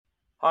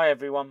Hi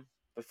everyone.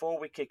 Before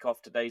we kick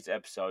off today's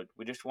episode,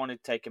 we just wanted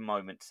to take a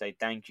moment to say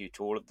thank you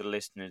to all of the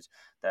listeners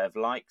that have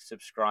liked,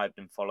 subscribed,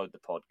 and followed the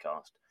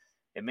podcast.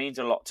 It means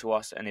a lot to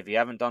us, and if you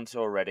haven't done so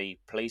already,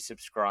 please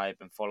subscribe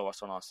and follow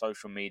us on our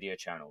social media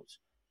channels.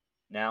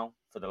 Now,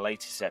 for the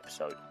latest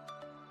episode.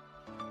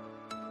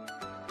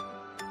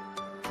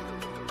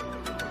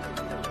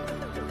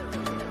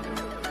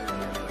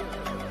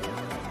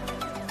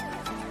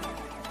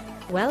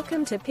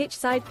 Welcome to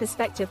Pitchside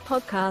Perspective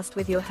Podcast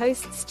with your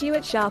hosts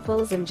Stuart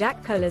Sharples and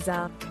Jack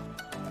Kolazar.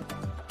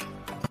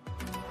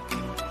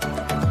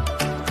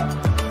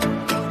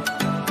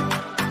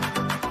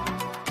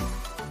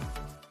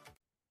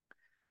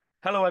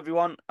 Hello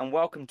everyone, and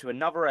welcome to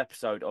another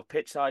episode of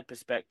Pitchside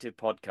Perspective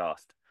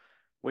Podcast.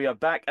 We are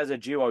back as a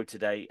duo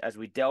today as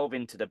we delve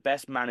into the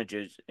best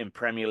managers in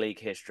Premier League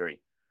history.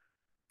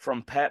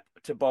 From Pep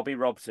to Bobby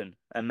Robson,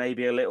 and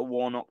maybe a little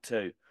Warnock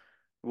too.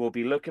 We'll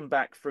be looking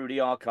back through the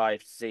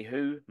archives to see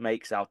who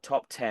makes our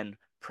top 10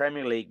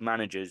 Premier League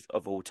managers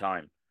of all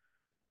time.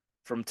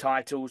 From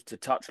titles to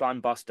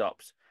touchline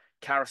bust-ups,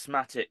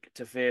 charismatic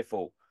to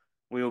fearful,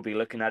 we will be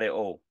looking at it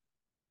all.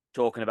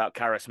 Talking about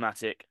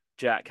charismatic,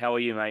 Jack, how are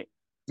you, mate?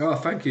 Oh,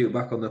 thank you.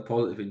 Back on the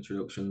positive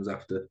introductions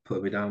after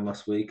putting me down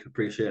last week.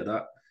 Appreciate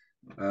that.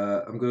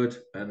 I'm good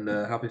and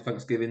happy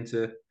Thanksgiving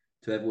to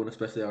everyone,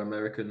 especially our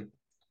American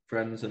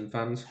friends and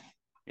fans.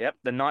 Yep,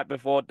 the night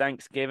before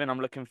Thanksgiving. I'm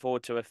looking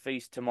forward to a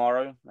feast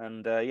tomorrow.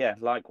 And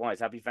likewise,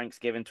 happy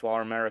Thanksgiving to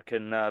our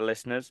American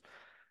listeners.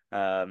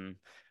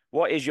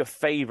 What is your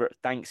favorite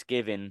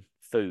Thanksgiving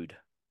food?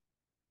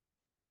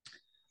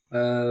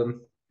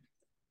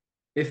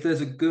 If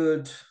there's a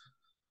good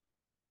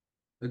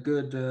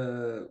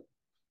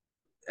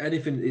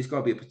anything, it's got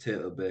to be a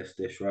potato-based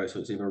dish, right? So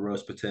it's either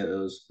roast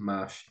potatoes,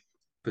 mash,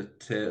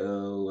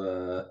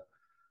 potato,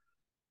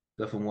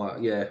 stuff and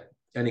what, yeah,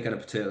 any kind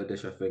of potato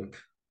dish, I think.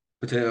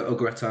 Potato au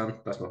gratin,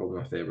 that's probably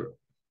my favorite.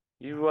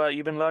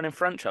 You've been learning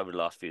French over the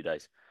last few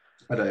days.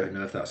 I don't even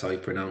know if that's how you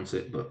pronounce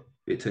it, but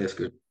it tastes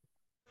good.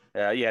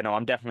 No,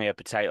 I'm definitely a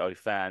potato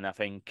fan. I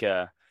think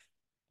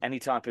any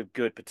type of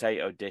good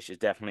potato dish is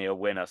definitely a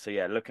winner. So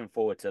yeah, looking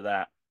forward to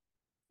that.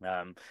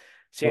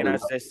 Seeing Probably,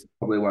 as this,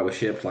 probably why we're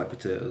shaped like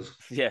potatoes.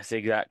 yes,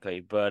 exactly.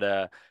 But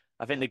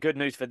I think the good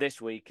news for this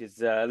week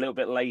is a little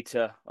bit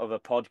later of a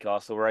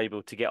podcast, so we're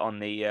able to get on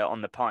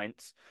the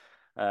pints.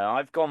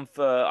 I've gone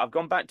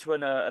back to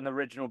an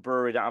original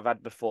brewery that I've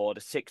had before,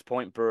 the 6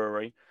 Point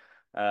Brewery.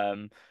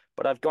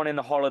 But I've gone in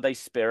the holiday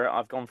spirit.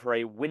 I've gone for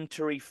a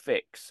wintry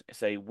fix.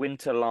 It's a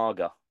winter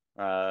lager,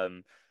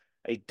 a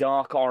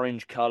dark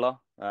orange color.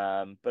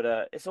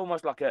 But it's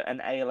almost like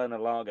an ale and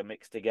a lager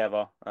mixed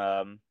together.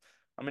 I'm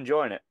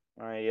enjoying it.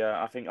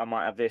 I think I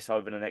might have this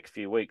over the next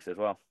few weeks as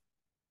well.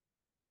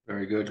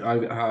 Very good.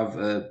 I have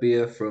a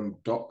beer from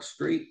Dock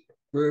Street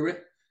Brewery,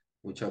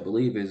 which I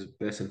believe is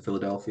based in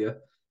Philadelphia.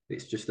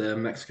 It's just their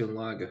Mexican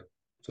lager.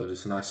 So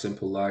just a nice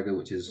simple lager,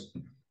 which is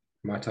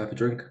my type of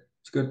drink.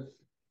 It's good.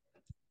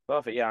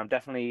 Perfect. Yeah, I'm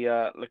definitely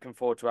looking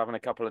forward to having a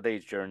couple of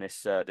these during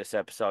this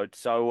episode.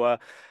 So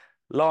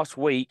last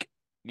week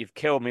you've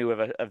killed me with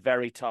a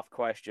very tough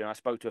question. I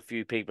spoke to a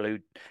few people who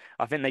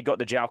I think they got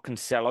the João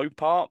Cancelo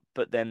part,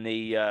 but then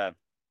the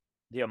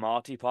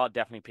Amati part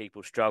definitely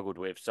people struggled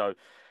with. So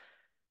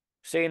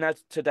seeing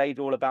as today's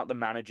all about the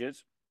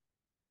managers,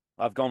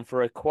 I've gone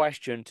for a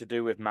question to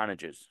do with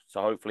managers. So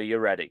hopefully you're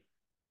ready.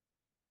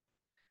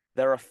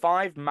 There are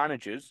 5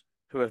 managers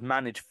who have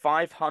managed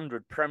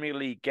 500 Premier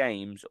League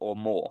games or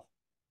more.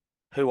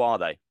 Who are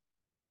they?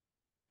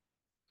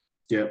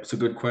 Yeah, it's a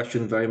good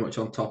question. Very much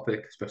on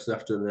topic, especially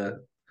after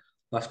the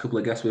last couple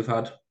of guests we've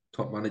had,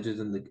 top managers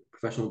in the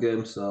professional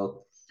game.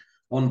 So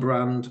on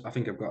brand, I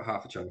think I've got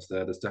half a chance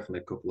there. There's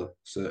definitely a couple of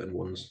certain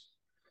ones.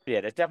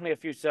 Yeah, there's definitely a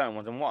few certain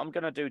ones. And what I'm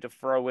going to do to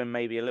throw in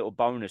maybe a little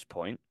bonus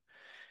point,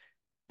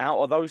 out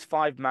of those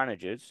 5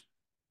 managers,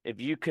 if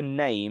you can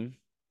name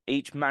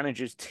each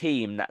manager's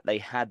team that they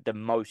had the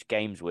most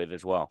games with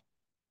as well.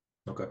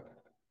 Okay.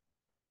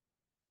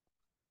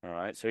 All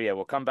right. So, yeah,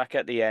 we'll come back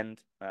at the end,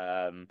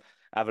 have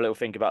a little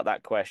think about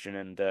that question,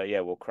 and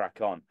we'll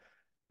crack on.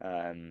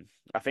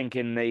 I think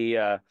in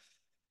the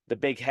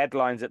big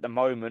headlines at the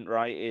moment,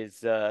 right,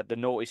 is the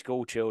naughty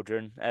school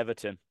children,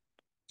 Everton.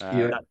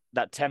 Yeah.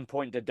 That 10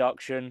 point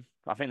deduction.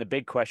 I think the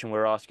big question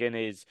we're asking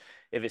is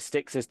if it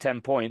sticks as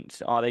 10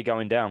 points, are they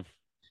going down?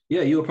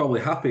 Yeah, you were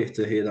probably happy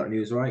to hear that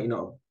news, right?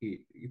 You're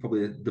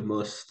probably the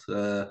most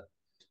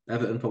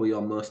Everton, probably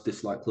your most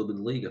disliked club in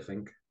the league, I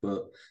think.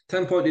 But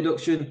 10 point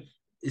deduction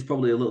is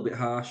probably a little bit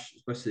harsh,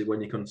 especially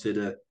when you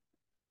consider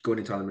going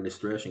into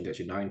administration gets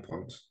you 9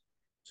 points.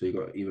 So you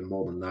got even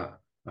more than that.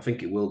 I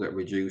think it will get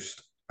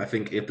reduced. I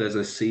think if there's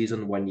a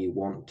season when you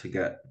want to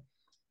get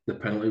the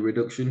penalty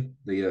reduction,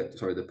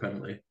 the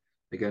penalty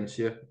against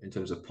you in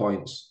terms of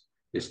points,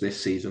 it's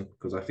this season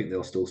because I think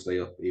they'll still stay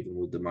up even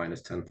with the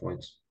minus 10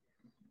 points.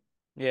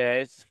 Yeah,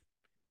 it's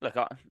look,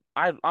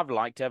 I've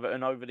liked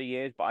Everton over the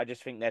years, but I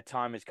just think their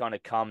time has kind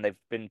of come. They've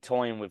been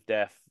toying with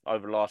death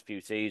over the last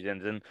few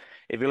seasons, and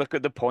if you look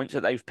at the points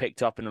that they've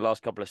picked up in the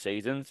last couple of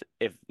seasons,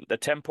 if the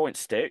 10 point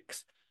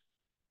sticks,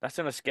 That's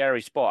in a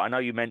scary spot. I know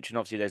you mentioned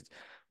obviously there's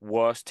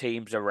worse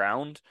teams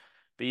around,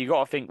 but you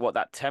got to think what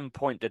that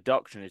 10-point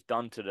deduction has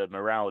done to the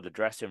morale of the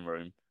dressing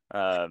room.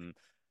 Um,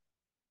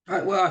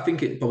 Well, I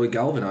think it probably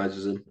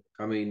galvanises them.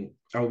 I mean,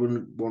 I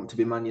wouldn't want to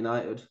be Man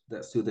United.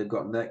 That's who they've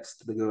got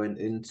next. They're going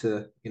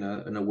into,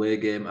 an away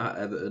game at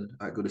Everton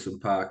at Goodison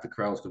Park. The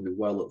crowd's going to be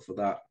well up for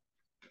that.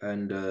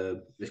 And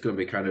it's going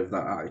to be kind of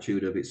that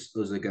attitude of it's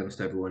us against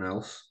everyone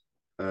else.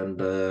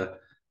 And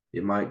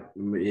it might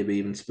maybe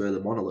even spur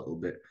them on a little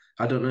bit.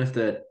 I don't know if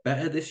they're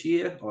better this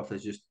year or if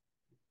there's just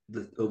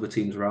the other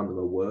teams around them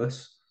are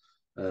worse.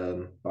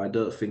 But I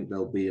don't think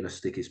they'll be in a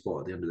sticky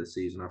spot at the end of the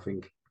season. I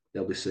think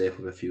they'll be safe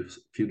with a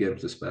few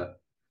games to spare.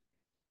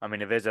 I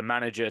mean, if there's a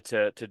manager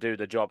to do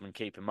the job and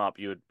keep him up,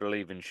 you would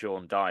believe in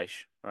Sean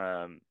Dyche.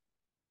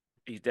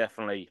 He's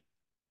definitely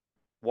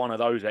one of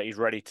those that he's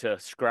ready to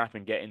scrap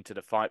and get into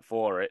the fight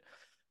for it.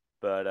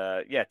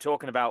 But yeah,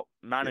 talking about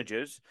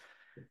managers,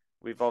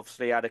 we've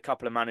obviously had a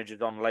couple of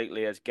managers on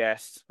lately as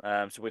guests.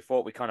 So we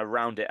thought we kind of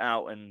round it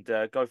out and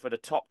go for the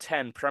top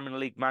 10 Premier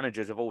League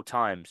managers of all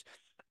times.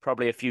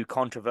 Probably a few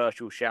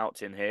controversial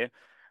shouts in here.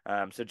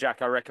 So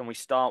Jack, I reckon we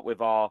start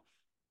with our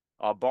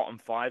bottom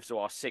five, so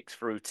our 6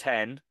 through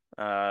 10,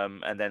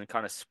 and then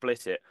kind of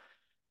split it.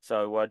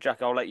 So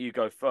Jack, I'll let you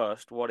go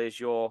first. What is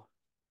your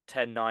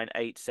 10, 9,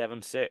 8,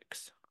 7,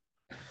 6?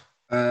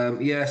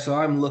 Yeah, so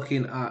I'm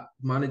looking at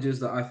managers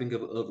that I think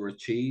have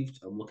overachieved.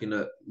 I'm looking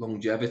at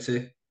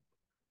longevity,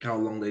 how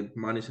long they've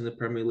managed in the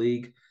Premier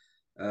League,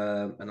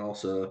 and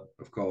also,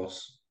 of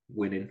course,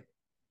 winning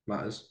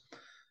matters.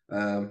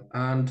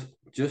 And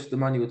just the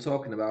man you were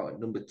talking about at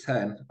number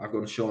 10, I've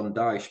gone Sean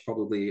Dyche,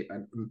 probably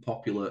an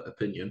unpopular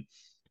opinion.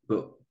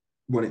 But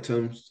in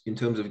terms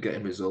of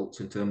getting results,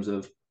 in terms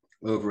of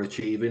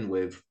overachieving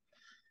with,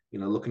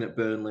 looking at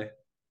Burnley,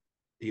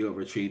 he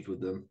overachieved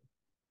with them.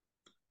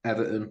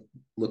 Everton,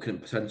 looking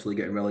at potentially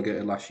getting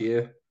relegated last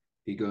year,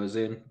 he goes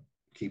in,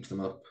 keeps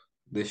them up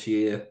this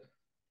year,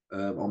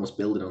 almost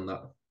building on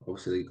that.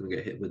 Obviously, they're going to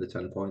get hit with the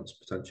 10 points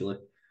potentially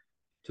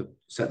to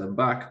set them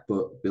back,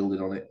 but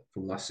building on it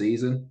from last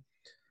season.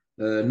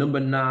 Number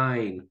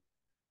 9,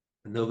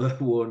 another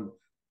one,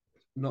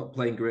 not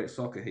playing great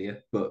soccer here,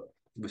 but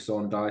with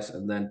Sean Dyche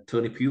and then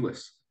Tony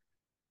Pulis.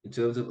 In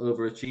terms of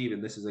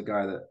overachieving, this is a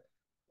guy that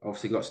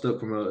obviously got Stoke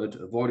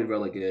promoted, avoided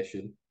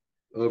relegation,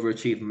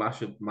 overachieved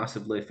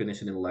massively,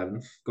 finishing in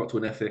 11th, got to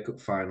an FA Cup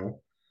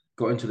final,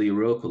 got into the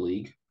Europa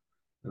League,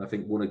 and I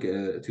think won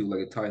a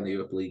two-legged tie in the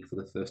Europa League for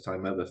the first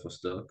time ever for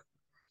Stoke.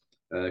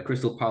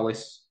 Crystal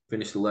Palace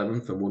finished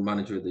 11th and won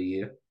Manager of the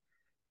Year.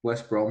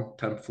 West Brom,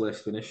 10th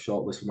place finish,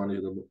 shortlist for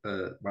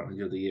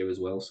manager of the year as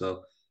well.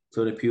 So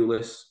Tony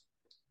Pulis,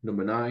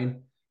 number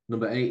 9.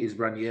 Number 8 is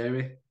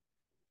Ranieri.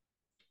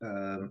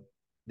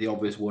 The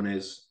obvious one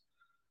is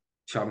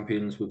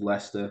champions with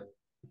Leicester,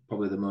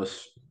 probably the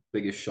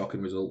biggest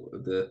shocking result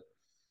of the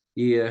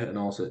year, and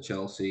also at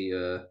Chelsea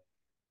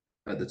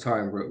at the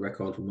time broke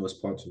record for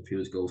most points and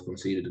fewest goals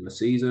conceded in the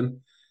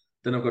season.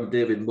 Then I've got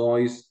David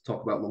Moyes,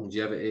 talk about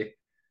longevity.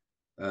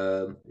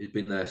 He's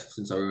been there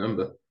since I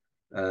remember.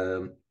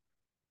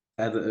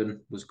 Everton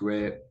was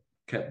great,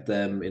 kept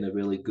them in a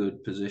really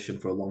good position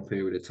for a long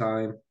period of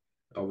time.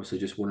 Obviously,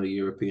 just won a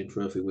European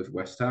trophy with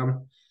West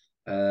Ham.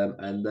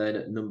 And then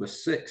at number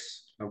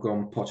 6, I've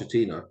gone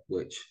Pochettino,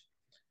 which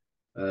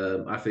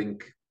I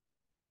think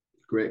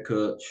great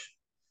coach,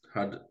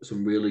 had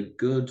some really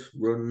good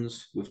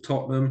runs with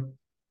Tottenham,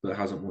 but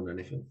hasn't won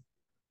anything.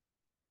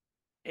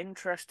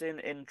 Interesting,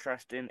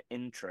 interesting,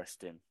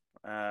 interesting.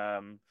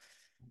 Um,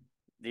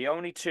 the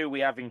only two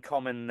we have in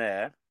common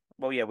there.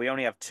 Well, yeah, we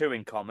only have two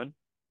in common.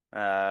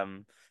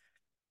 Um,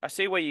 I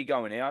see where you're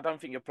going here. I don't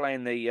think you're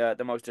playing the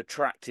most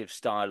attractive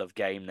style of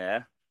game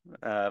there.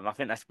 I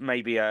think that's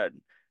maybe a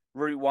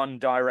Route One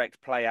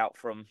direct play out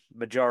from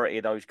majority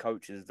of those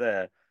coaches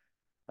there.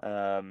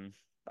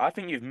 I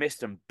think you've missed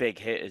some big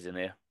hitters in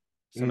here,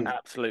 some Mm.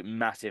 absolute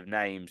massive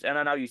names. And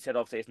I know you said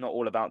obviously it's not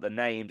all about the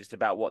names; it's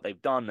about what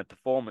they've done, the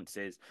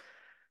performances.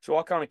 So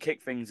I'll kind of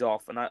kick things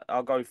off, and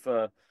I'll go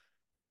for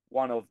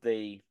one of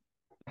the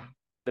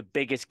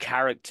biggest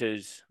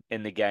characters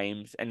in the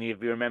games. And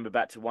if you remember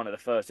back to one of the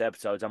first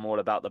episodes, I'm all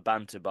about the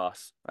banter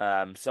bus.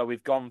 So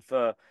I've gone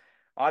for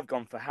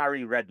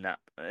Harry Redknapp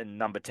in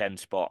number 10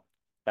 spot.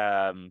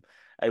 A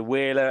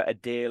wheeler, a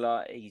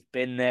dealer. He's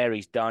been there,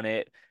 he's done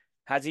it.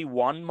 Has he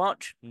won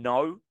much?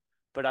 No,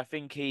 but I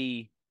think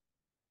he's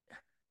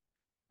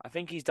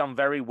done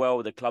very well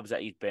with the clubs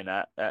that he's been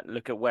at.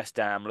 Look at West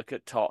Ham, look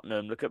at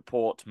Tottenham, look at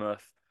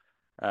Portsmouth.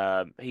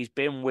 He's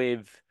been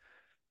with,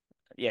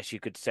 yes, you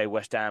could say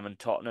West Ham and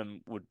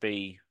Tottenham would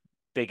be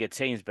bigger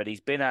teams, but he's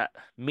been at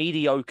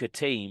mediocre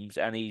teams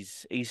and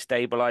he's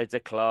stabilized the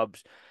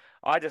clubs.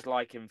 I just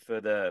like him for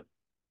the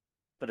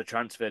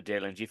transfer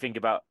dealings. You think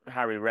about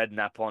Harry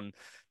Redknapp on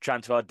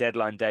transfer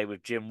deadline day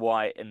with Jim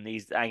White and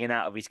he's hanging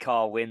out of his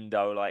car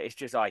window. Like, it's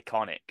just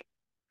iconic.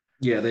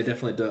 Yeah, they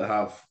definitely don't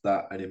have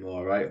that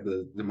anymore, right?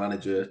 The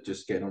manager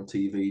just getting on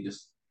TV,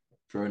 just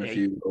throwing a Yeah,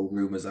 few old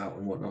rumors out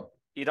and whatnot.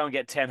 you don't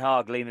get Ten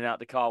Hag leaning out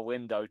the car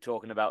window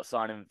talking about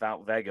signing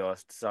Wout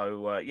Weghorst.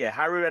 So yeah,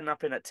 Harry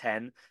Redknapp in at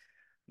 10.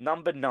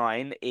 Number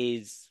 9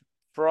 is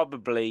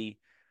probably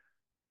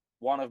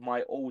one of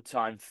my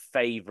all-time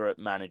favorite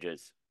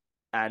managers.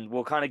 And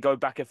we'll kind of go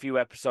back a few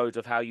episodes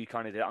of how you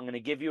kind of did it. I'm going to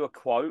give you a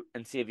quote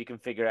and see if you can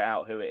figure it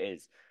out who it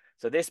is.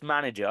 So this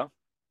manager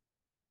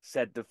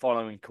said the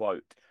following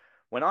quote: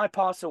 "When I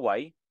pass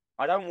away,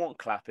 I don't want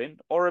clapping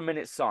or a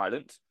minute's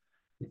silence.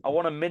 I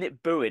want a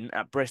minute booing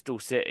at Bristol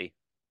City."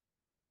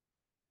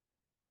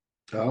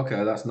 Oh,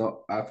 okay, that's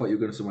not. I thought you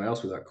were going to somewhere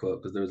else with that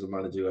quote because there was a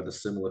manager who had a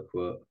similar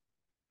quote.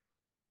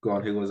 Go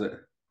on, who was it?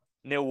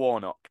 Neil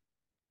Warnock.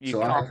 You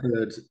So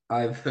can't.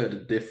 I've heard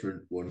a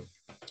different one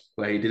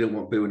where he didn't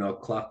want booing or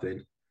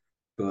clapping,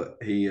 but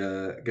he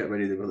get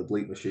ready with the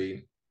bleep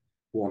machine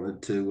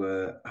wanted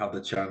to have the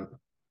chant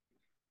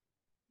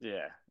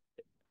Yeah,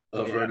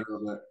 over yeah. and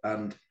over,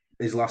 and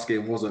his last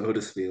game was at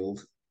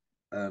Huddersfield,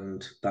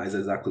 and that is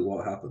exactly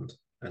what happened,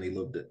 and he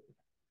loved it.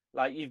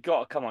 Like you've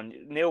got to come on.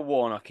 Neil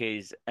Warnock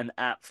is an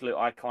absolute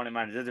iconic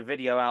manager. There's a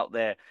video out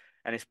there,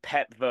 and it's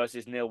Pep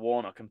versus Neil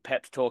Warnock, and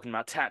Pep's talking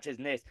about tactics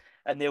and this,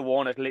 and Neil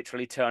Warnock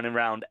literally turning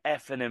around,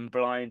 effing and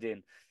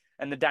blinding.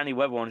 And the Danny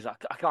Webber one is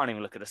like, I can't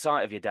even look at the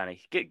sight of you,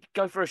 Danny.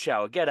 Go for a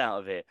shower, get out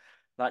of here.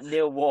 Like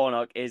Neil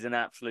Warnock is an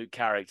absolute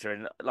character,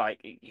 and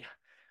like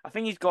I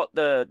think he's got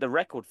the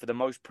record for the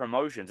most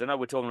promotions. I know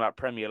we're talking about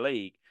Premier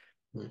League,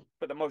 Hmm.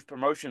 but the most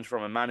promotions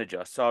from a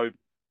manager. So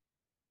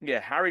yeah,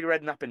 Harry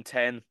Redknapp in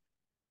 10.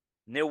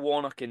 Neil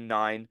Warnock in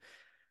 9.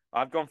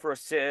 I've gone for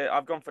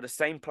the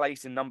same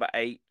place in number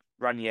 8,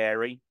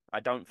 Ranieri. I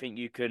don't think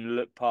you can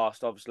look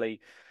past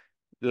obviously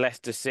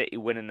Leicester City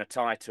winning the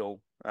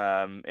title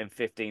in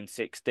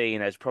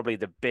 15-16 as probably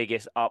the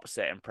biggest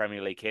upset in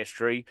Premier League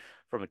history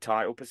from a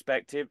title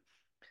perspective.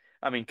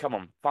 I mean, come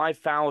on,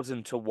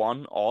 5,000 to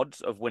 1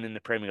 odds of winning the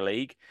Premier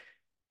League.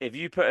 If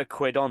you put a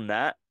quid on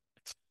that,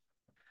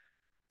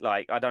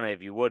 like I don't know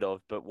if you would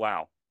have, but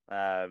wow.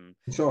 I'm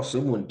sure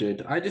someone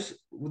did. I just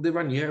the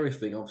Ranieri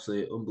thing,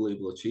 obviously,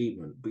 unbelievable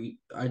achievement. But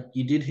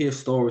you did hear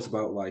stories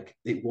about like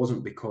it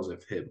wasn't because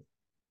of him.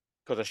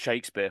 Because of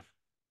Shakespeare.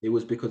 It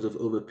was because of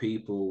other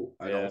people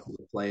and Yeah. also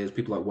the players,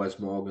 people like Wes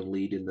Morgan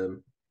leading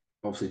them.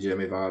 Obviously,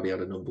 Jamie Vardy had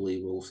an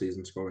unbelievable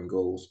season scoring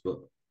goals. But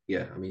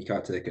yeah, I mean, you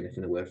can't take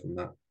anything away from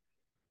that.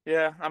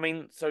 Yeah, I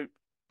mean, so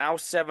our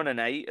 7 and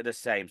 8 are the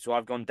same. So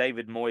I've gone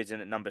David Moyes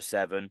in at number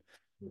 7.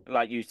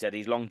 Like you said,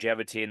 his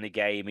longevity in the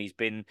game. He's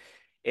been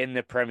in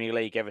the Premier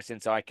League ever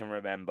since I can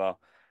remember.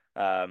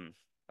 Um,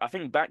 I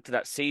think back to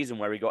that season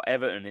where he got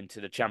Everton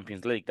into the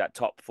Champions League, that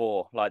top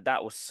four. Like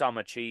that was some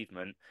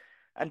achievement.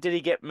 And did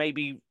he get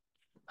maybe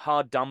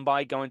hard done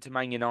by going to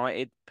Man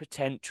United?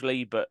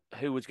 Potentially, but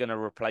who was going to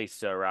replace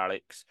Sir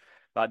Alex?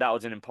 Like that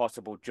was an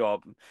impossible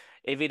job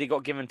if he'd have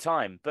got given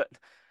time. But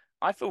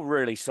I feel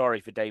really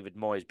sorry for David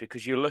Moyes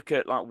because you look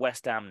at like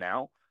West Ham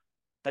now,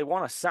 they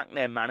want to sack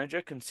their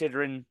manager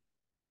considering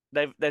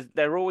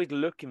they're always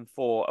looking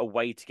for a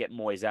way to get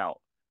Moyes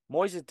out.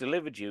 Moyes has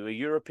delivered you a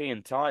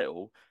European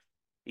title.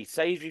 He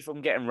saves you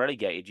from getting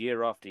relegated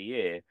year after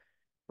year.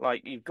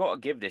 Like you've got to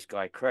give this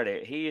guy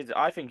credit.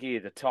 I think he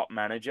is a top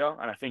manager,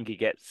 and I think he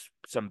gets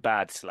some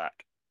bad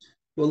slack.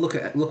 Well,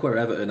 look where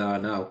Everton are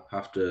now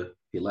after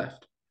he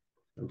left.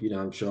 And,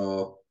 I'm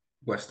sure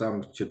West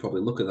Ham should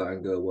probably look at that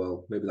and go,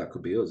 well, maybe that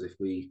could be us if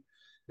we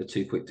are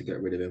too quick to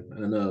get rid of him.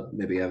 And I know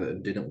maybe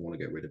Everton didn't want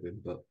to get rid of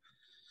him, but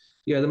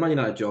yeah, the Man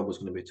United job was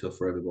going to be tough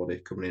for everybody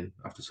coming in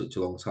after such a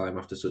long time,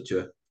 after such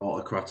a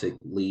autocratic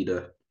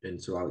leader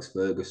into Alex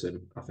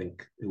Ferguson. I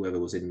think whoever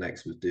was in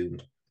next was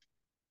doomed.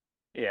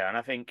 Yeah, and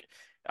I think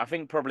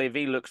probably if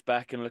he looks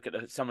back and look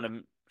at some of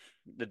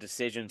the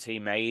decisions he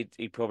made,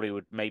 he probably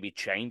would maybe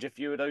change a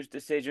few of those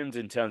decisions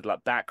in terms of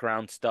like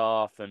background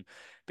stuff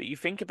but you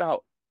think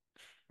about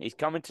he's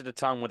coming to the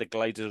time where the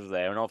Glazers are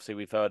there, and obviously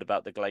we've heard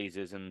about the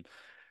Glazers and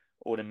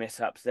all the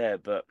mishaps there,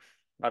 but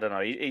I don't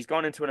know. He's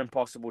gone into an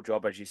impossible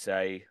job, as you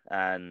say,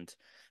 and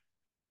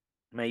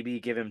maybe you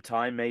give him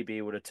time, maybe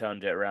he would have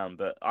turned it around.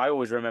 But I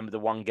always remember the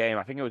one game,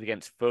 I think it was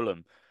against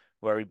Fulham,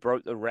 where he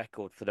broke the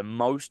record for the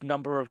most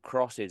number of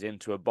crosses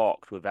into a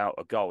box without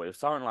a goal. It was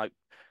something like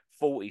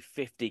 40,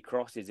 50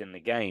 crosses in the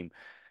game.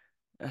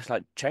 It's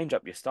like, change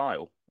up your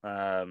style.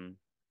 So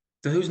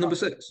who's number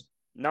 6?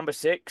 Number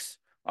 6,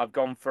 I've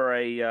gone for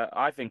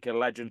I think, a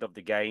legend of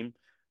the game,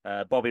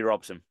 Bobby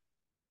Robson.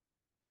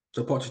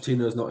 So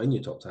Pochettino's not in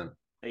your top 10.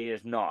 He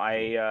is not.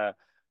 I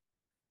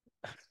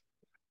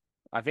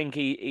think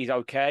he's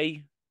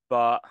okay,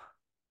 but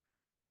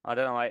I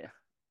don't know.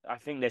 I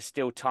think there's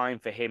still time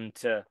for him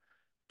to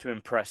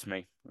impress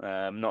me.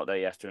 Not that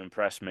he has to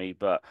impress me,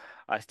 but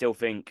I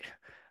think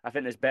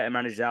there's better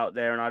managers out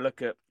there. And I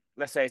look at,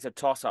 let's say it's a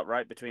toss up,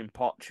 right, between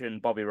Poch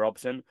and Bobby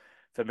Robson.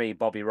 For me,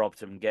 Bobby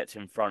Robson gets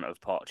in front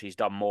of Poch. He's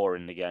done more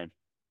in the game.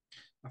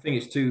 I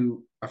think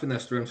their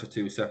strengths are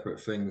two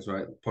separate things,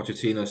 right?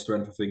 Pochettino's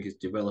strength, I think, is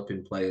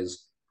developing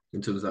players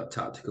in terms of that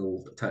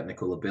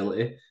technical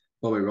ability.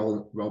 Bobby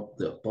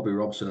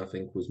Robson, I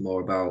think, was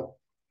more about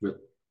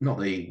not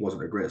that he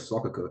wasn't a great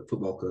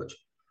football coach,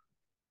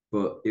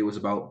 but it was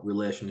about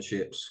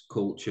relationships,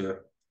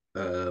 culture,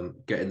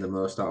 getting the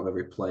most out of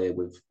every player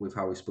with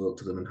how he spoke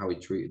to them and how he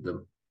treated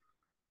them.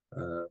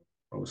 Uh,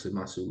 Obviously,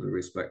 massively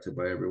respected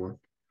by everyone.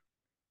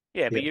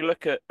 Yeah, but Yeah, you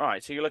look at all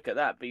right, so you look at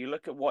that, but you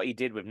look at what he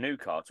did with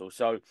Newcastle.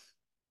 So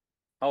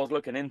I was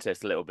looking into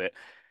this a little bit.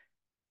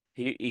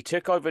 He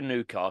took over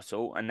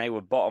Newcastle and they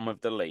were bottom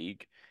of the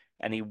league,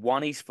 and he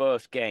won his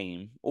first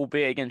game,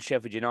 albeit against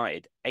Sheffield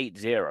United,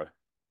 8-0.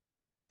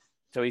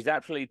 So he's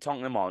absolutely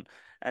tonked them on.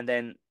 And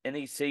then in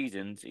these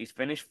seasons, he's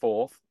finished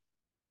fourth,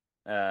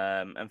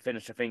 and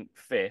finished, I think,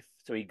 fifth.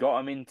 So he got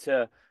him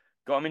into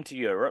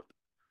Europe.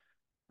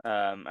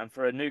 And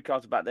for a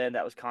Newcastle back then,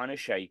 that was kind of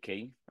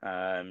shaky.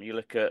 You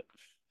look at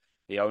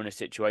the owner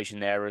situation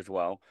there as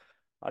well.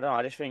 I don't know.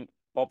 I just think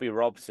Bobby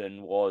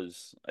Robson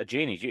was a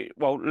genius.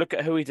 Well, look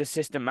at who his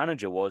assistant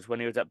manager was when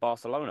he was at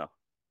Barcelona,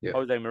 yeah.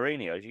 Jose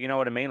Mourinho. You know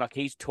what I mean? Like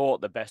he's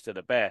taught the best of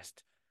the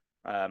best.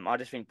 I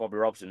just think Bobby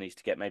Robson needs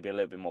to get maybe a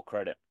little bit more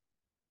credit.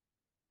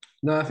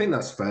 No, I think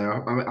that's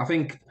fair. I mean, I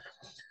think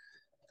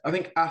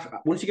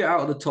once you get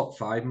out of the top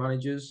five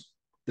managers,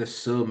 there's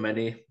so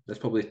many. There's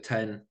probably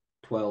 10,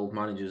 12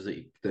 managers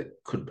that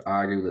could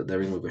argue that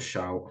they're in with a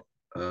shout.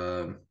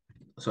 Um,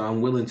 so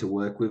I'm willing to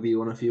work with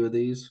you on a few of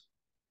these.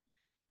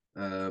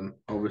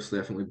 Obviously,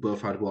 I think we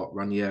both had what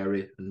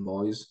Ranieri and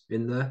Moyes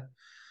in there.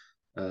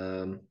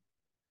 Um,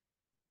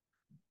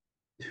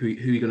 who are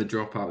you going to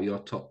drop out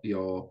of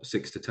your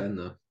 6 to 10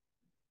 though?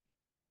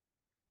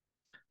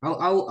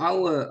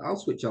 I'll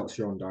switch out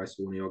Sean Dice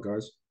for one of your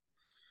guys.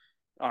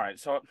 All right,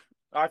 so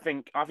I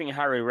think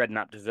Harry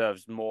Redknapp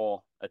deserves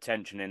more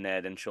attention in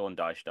there than Sean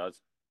Dyche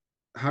does.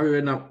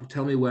 Harry Redknapp,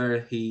 tell me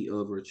where he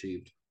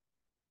overachieved.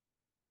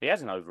 He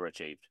hasn't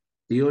overachieved.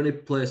 The only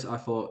place I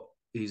thought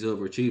he's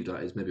overachieved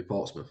at is maybe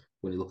Portsmouth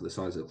when you look at the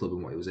size of the club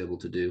and what he was able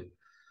to do.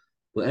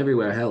 But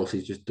everywhere else,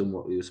 he's just done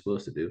what he was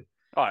supposed to do.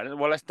 All right,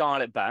 well, let's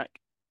dial it back.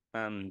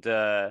 And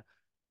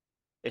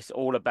it's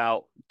all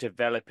about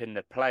developing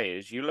the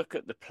players. You look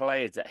at the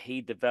players that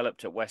he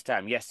developed at West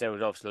Ham. Yes, there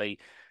was obviously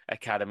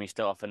academy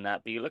stuff and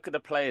that, but you look at the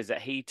players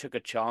that he took a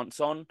chance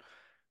on.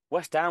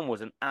 West Ham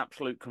was an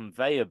absolute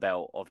conveyor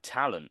belt of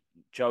talent.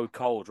 Joe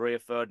Cole, Rio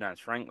Ferdinand,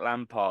 Frank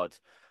Lampard.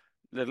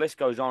 The list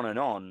goes on and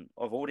on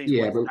of all these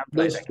Yeah, West but Ham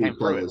players that came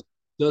through it.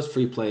 those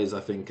three players, I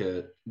think,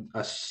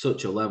 are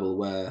such a level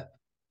where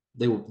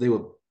they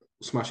were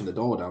smashing the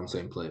door down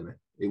saying play me.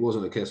 It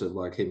wasn't a case of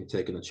like him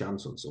taking a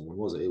chance on someone,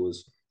 was it? It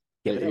was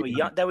Yeah, but they it, were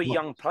young. They were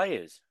young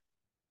players.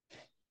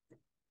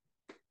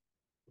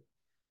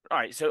 All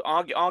right, so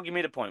argue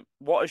me the point.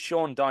 What has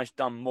Sean Dyche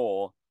done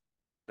more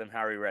than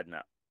Harry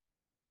Redknapp?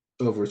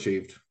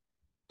 overachieved.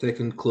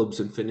 Taken clubs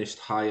and finished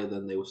higher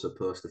than they were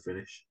supposed to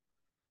finish.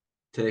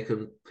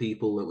 Taken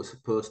people that were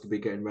supposed to be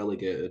getting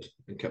relegated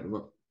and kept them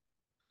up.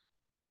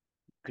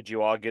 Could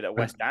you argue that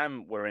West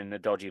Ham were in a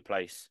dodgy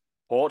place?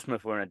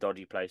 Portsmouth were in a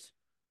dodgy place.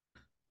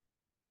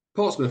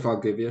 Portsmouth, I'll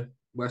give you.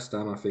 West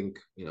Ham, I think,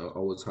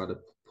 always had a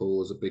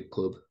pull as a big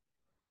club.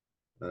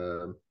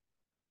 Um,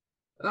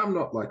 and I'm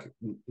not like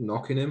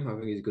knocking him. I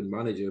think he's a good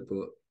manager,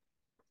 but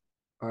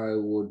I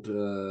would,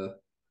 uh,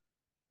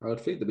 I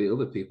would think there'd be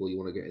other people you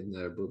want to get in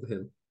there above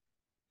him.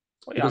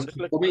 Well, yeah, I'm Because just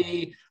for looking.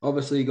 me,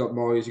 obviously, you got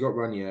Moyes, you got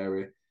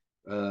Ranieri.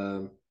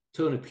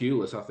 Tony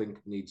Pulis, I think,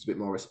 needs a bit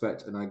more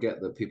respect. And I get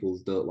that people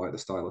don't like the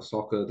style of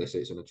soccer. They say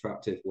it's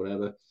unattractive,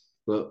 whatever.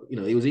 But,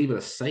 it was even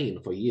a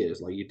saying for years,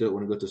 like, you don't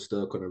want to go to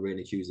Stoke on a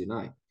rainy Tuesday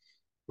night.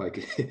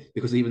 Like,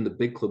 because even the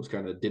big clubs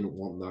kind of didn't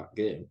want that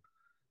game.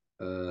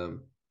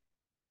 Um,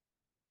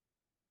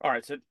 All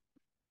right, so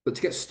but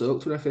to get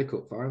Stoke to an FA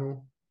Cup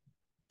final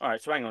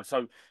hang on.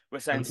 So we're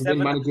saying and to win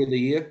seven. Manager of the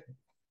Year,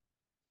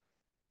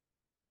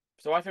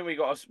 So I think we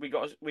got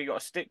to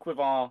stick with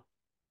our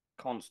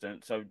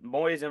constant. So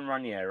Moyes and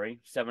Ranieri,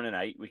 7 and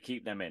 8, we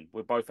keep them in.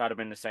 We both had them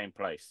in the same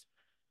place.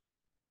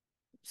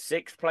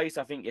 Sixth place,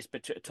 I think it's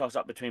toss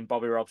up between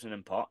Bobby Robson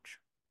and Poch.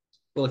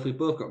 well, if we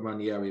both got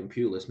Ranieri and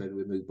Pulis, maybe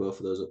we move both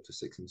of those up to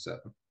 6 and 7.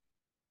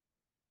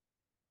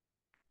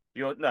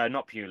 You're no,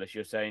 not Pulis.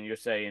 You're saying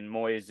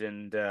Moyes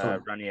and Sorry.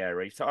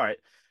 Ranieri. So all right,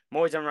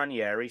 Moyes and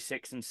Ranieri,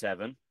 6 and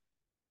 7.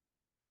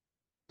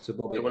 So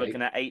Bobby So we're at 8.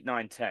 looking at 8,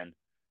 9, 10.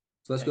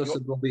 So let's And go you're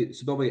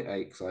to Bobby at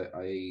 8 because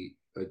I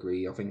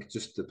agree. I think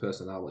just the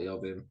personality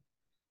of him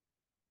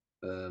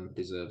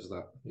deserves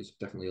that. He's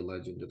definitely a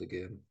legend of the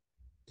game.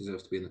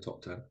 Deserves to be in the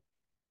top 10.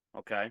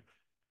 okay.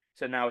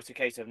 So now it's a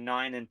case of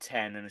 9 and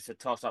 10, and it's a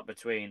toss up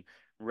between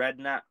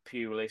Redknapp,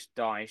 Pulis,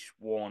 Dyche,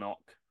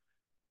 Warnock.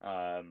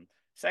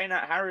 Saying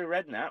that Harry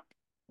Redknapp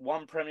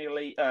won Premier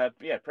League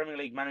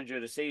Manager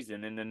of the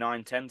Season in the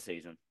 9-10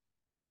 season.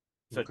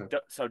 So Okay.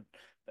 so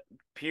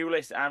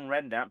Pulis and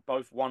Redknapp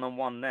both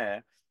 1-on-1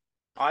 there.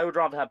 I would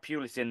rather have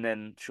Pulis in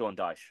than Sean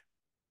Dyche.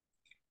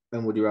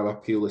 And would you rather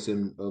Pulis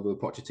in over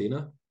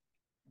Pochettino?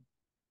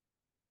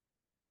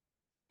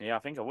 Yeah, I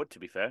think I would, to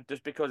be fair,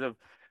 just because of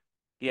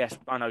yes,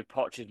 I know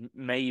Poch is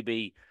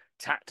maybe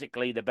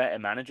tactically the better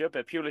manager,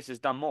 but Pulis has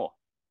done more.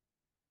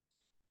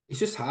 It's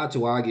just hard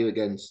to argue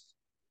against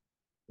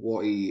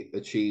what he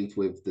achieved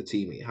with the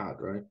team he had,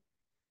 right?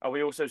 Are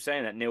we also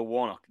saying that Neil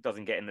Warnock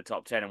doesn't get in the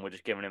top 10 and we're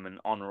just giving him an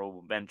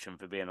honourable mention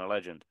for being a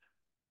legend?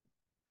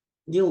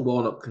 Neil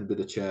Warnock can be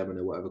the chairman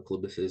of whatever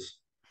club this is.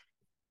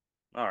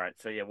 All right,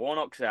 so yeah,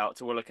 Warnock's out,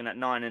 so we're looking at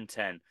 9 and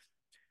 10.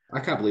 I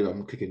can't believe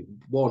I'm kicking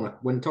Warnock.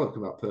 When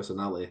talking about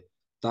personality,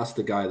 that's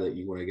the guy that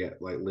you want to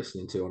get like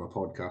listening to on a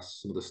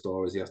podcast. Some of the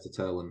stories he has to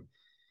tell, and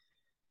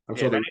I'm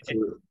Yeah, sure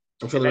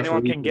if the anyone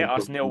referees can get won't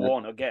us put Neil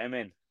Warnock, get him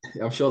in.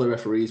 I'm sure the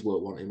referees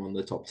won't want him on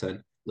the top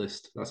 10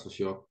 list. That's for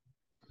sure.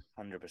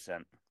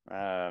 100%.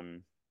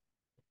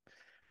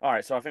 All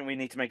right, so I think we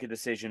need to make a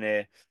decision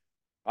here.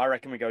 I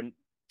reckon we go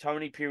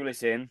Tony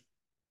Pulis in,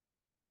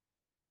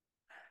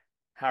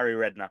 Harry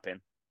Redknapp in.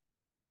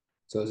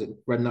 So is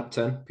it Redknapp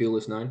 10,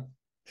 Pulis 9?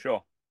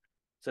 Sure.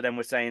 So then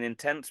we're saying in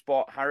 10th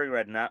spot, Harry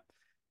Redknapp,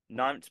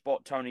 9th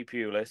spot, Tony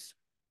Pulis,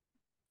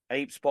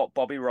 8th spot,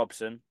 Bobby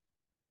Robson,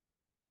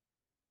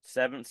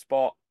 7th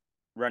spot,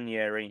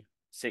 Ranieri,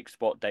 6th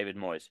spot, David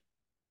Moyes.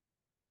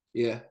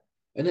 Yeah.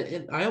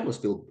 And I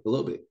almost feel a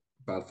little bit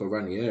bad for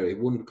Ranieri.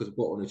 One, because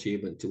what an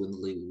achievement to win the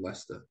league with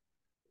Leicester.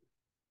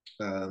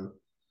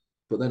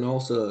 But then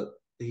also,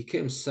 he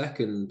came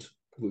second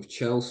with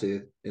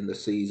Chelsea in the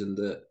season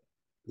that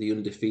the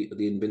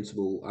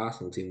invincible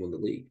Arsenal team won the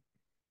league.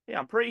 Yeah,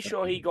 I'm pretty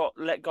sure he got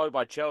let go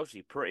by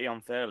Chelsea pretty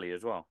unfairly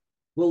as well.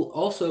 Well,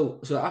 also,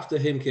 so after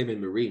him came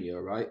in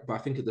Mourinho, right? But I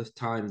think at the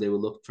time they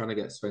were trying to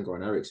get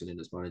Sven-Goran Eriksson in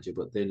as manager,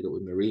 but they ended up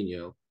with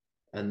Mourinho.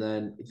 And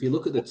then if you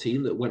look at the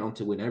team that went on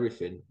to win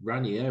everything,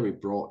 Ranieri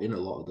brought in a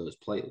lot of those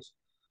players.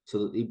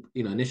 So that he,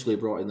 initially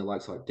brought in the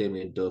likes like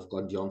Damien Duff,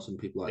 Glenn Johnson,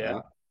 people like Yeah.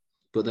 that.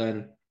 But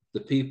then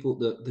the people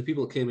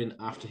that came in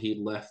after he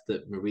left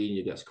that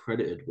Mourinho gets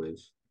credited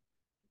with,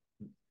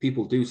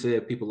 people do say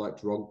people like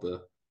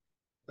Drogba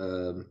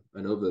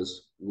and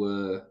others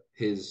were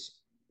his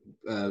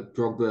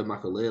Drogba,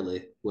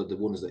 Makalele were the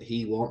ones that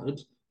he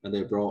wanted, and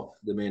they brought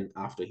them in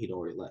after he'd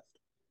already left.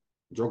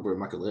 Drogba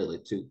and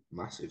Makalele, two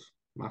massive,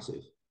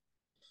 massive.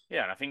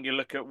 Yeah, and I think you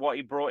look at what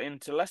he brought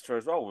into Leicester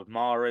as well with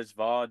Mahrez,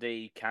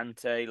 Vardy,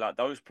 Kante, like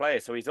those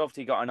players. So he's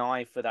obviously got an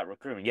eye for that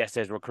recruitment. Yes,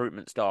 there's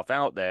recruitment staff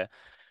out there,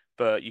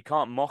 but you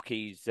can't mock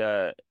his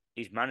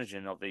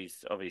managing of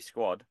his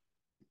squad.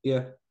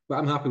 Yeah, but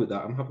I'm happy with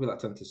that. I'm happy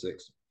with that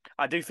 10-6.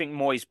 I do think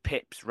Moyes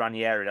pips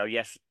Ranieri though.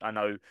 Yes, I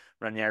know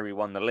Ranieri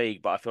won the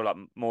league, but I feel like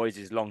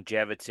Moyes'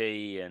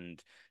 longevity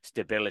and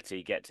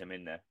stability gets him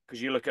in there.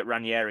 Because you look at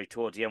Ranieri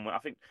towards the end, I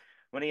think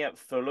when he at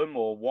Fulham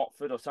or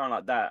Watford or something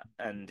like that,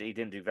 and he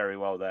didn't do very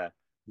well there.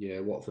 Yeah,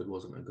 Watford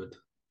wasn't a good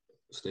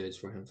stage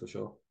for him for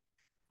sure.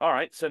 All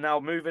right, so now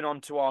moving on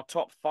to our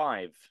top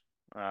five.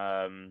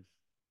 I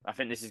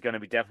think this is going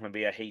to definitely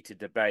be a heated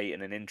debate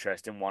and an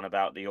interesting one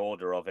about the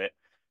order of it.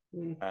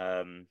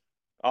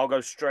 I'll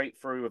go straight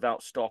through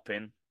without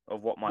stopping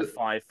of what my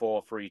 5,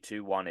 4, 3,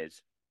 2, 1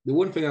 is. The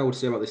one thing I would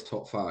say about this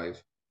top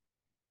five,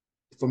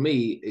 for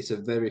me, it's a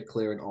very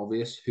clear and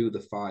obvious who the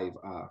five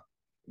are.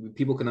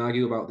 People can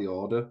argue about the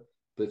order,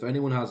 but if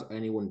anyone has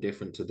anyone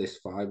different to this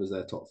five as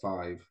their top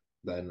five,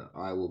 then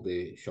I will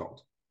be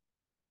shocked.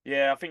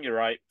 Yeah, I think you're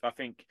right. I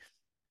think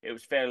it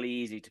was fairly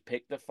easy to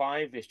pick the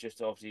five. It's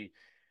just obviously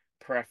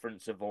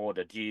preference of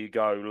order. Do you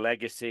go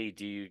legacy?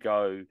 Do you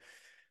go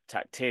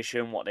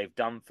tactician? What they've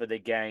done for the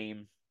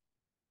game?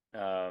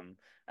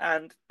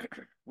 And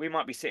we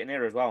might be sitting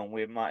here as well, and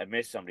we might have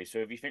missed somebody. So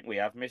if you think we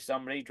have missed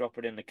somebody, drop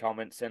it in the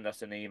comments, send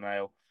us an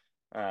email,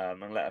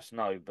 and let us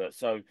know. But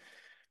so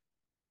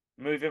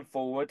moving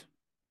forward,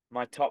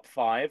 my top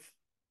five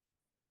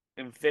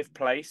in fifth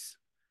place,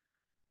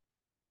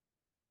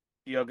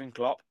 Jurgen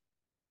Klopp.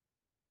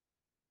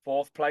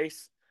 Fourth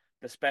place,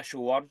 the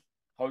special one,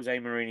 Jose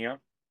Mourinho.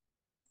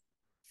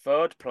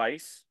 Third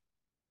place,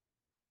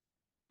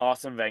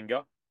 Arsene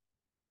Wenger.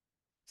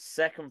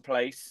 Second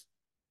place,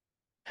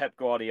 Pep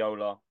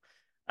Guardiola.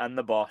 And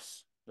the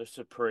boss, the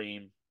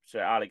supreme,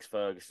 Sir Alex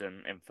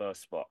Ferguson in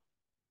first spot.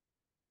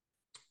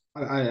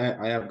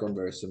 I have gone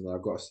very similar.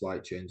 I've got a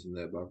slight change in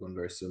there, but I've gone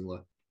very similar.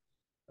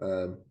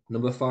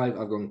 Number five,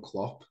 I've gone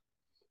Klopp.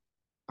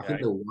 I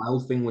think the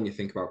wild thing when you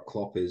think about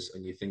Klopp is,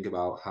 and you think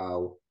about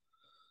how,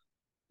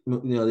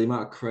 the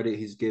amount of credit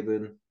he's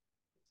given,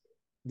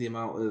 the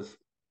amount of,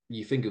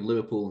 you think of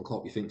Liverpool and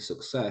Klopp, you think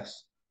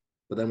success,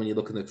 but then when you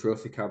look in the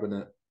trophy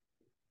cabinet,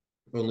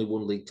 only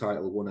one league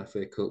title, one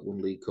FA Cup,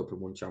 one League Cup,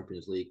 and one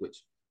Champions League,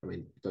 which, I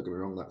mean, don't get me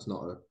wrong, that's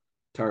not a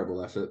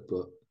terrible effort,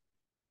 but,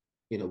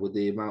 with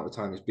the amount of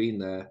time he's been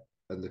there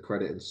and the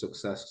credit and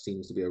success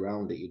seems to be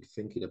around it, you'd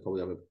think he'd probably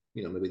have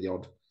maybe the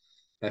odd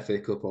FA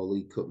Cup or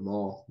League Cup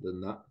more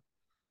than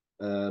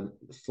that.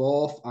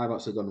 Fourth, I've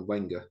actually gone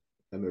Wenger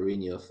and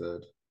Mourinho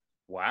third.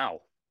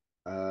 Wow.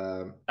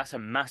 That's a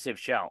massive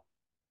shout.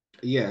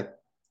 Yeah.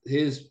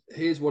 Here's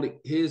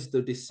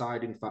the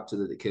deciding factor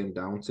that it came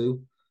down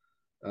to.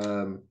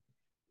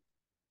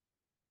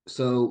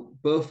 So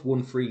both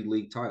won 3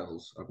 league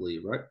titles, I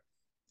believe, right?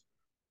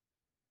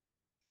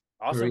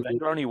 Arsene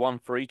Wenger only won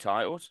 3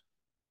 titles.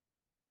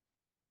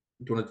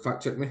 Do you want to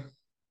fact check me?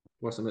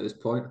 Whilst I'm at this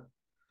point.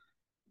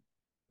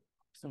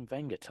 Arsene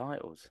Wenger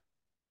titles.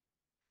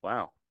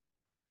 Wow.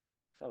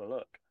 Let's have a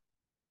look.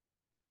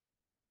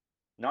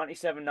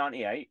 97,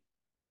 98,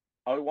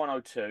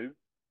 01, 02,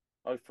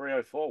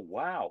 03, 04.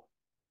 Wow.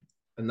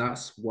 And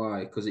that's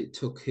why, because it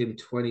took him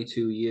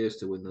 22 years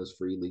to win those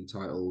three league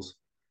titles,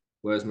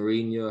 whereas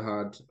Mourinho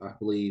had, I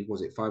believe,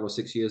 was it 5 or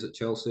 6 years at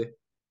Chelsea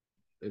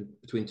in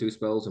between two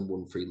spells and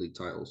won three league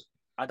titles.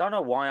 I don't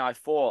know why I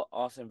thought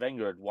Arsene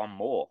Wenger had won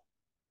more.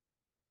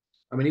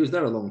 I mean, he was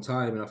there a long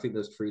time, and I think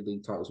those three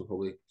league titles were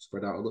probably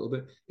spread out a little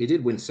bit. He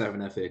did win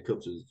 7 FA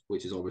Cups,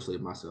 which is obviously a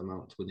massive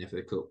amount to win the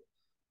FA Cup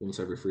once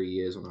every 3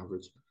 years on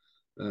average.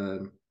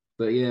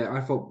 But yeah, I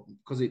thought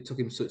because it took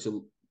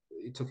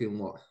him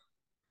what,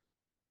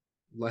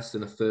 less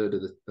than a third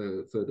of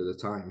the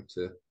time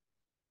to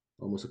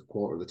almost a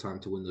quarter of the time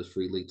to win those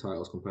three league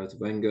titles compared to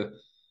Wenger.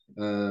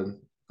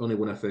 Only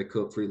one FA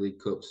Cup, three League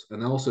Cups,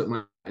 and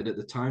also at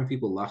the time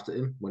people laughed at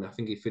him when I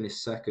think he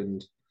finished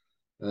second.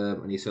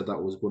 And he said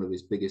that was one of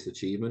his biggest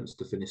achievements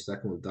to finish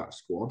second with that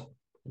squad.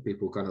 And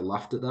people kind of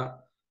laughed at that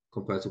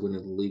compared to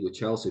winning the league with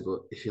Chelsea. But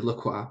if you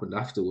look what happened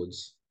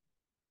afterwards,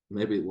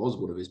 maybe it was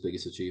one of his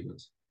biggest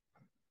achievements.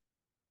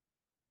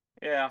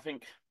 Yeah, I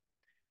think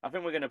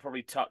we're going to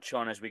probably touch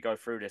on as we go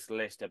through this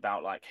list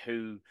about like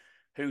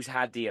who's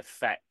had the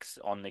effects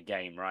on the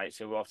game, right?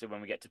 So obviously when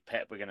we get to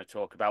Pep, we're going to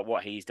talk about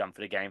what he's done for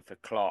the game for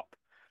Klopp.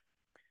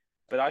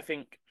 But I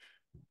think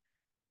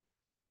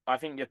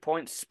your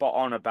point's spot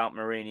on about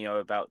Mourinho,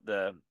 about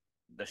the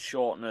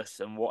shortness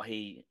and what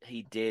he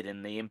did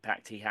and the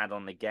impact he had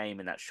on the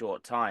game in that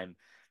short time.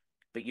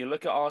 But you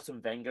look at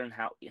Arsene Wenger and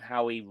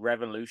how he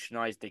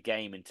revolutionized the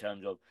game in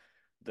terms of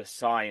the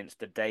science,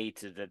 the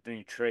data, the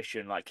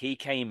nutrition. Like he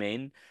came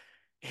in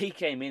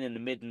in the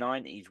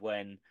mid-90s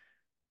when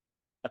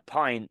a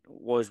pint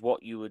was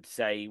what you would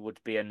say would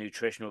be a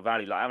nutritional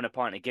value. Like having a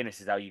pint of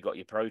Guinness is how you got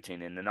your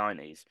protein in the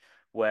 90s.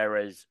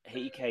 Whereas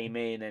he came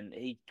in and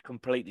he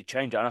completely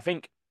changed it. And I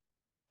think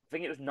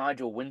it was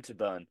Nigel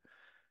Winterburn.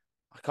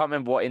 I can't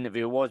remember what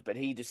interview it was, but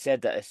he just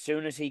said that as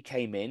soon as he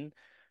came in,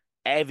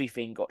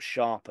 everything got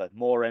sharper,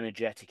 more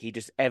energetic.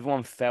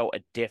 Everyone felt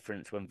a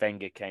difference when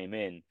Wenger came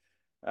in.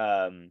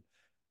 Um,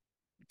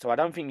 so I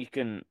don't think you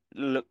can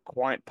look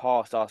quite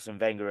past Arsene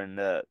Wenger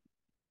and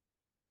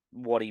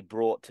what he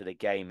brought to the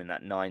game in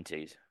that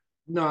 90s.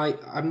 No,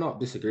 I'm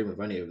not disagreeing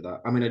with any of that.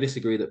 I mean, I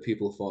disagree that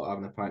people thought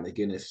having a pint of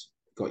Guinness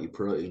got you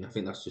protein. I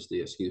think that's just the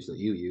excuse that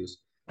you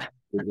use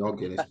with your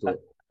Guinness. But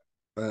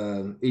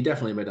he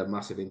definitely made a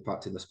massive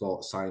impact in the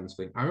sports science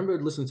thing. I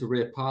remember listening to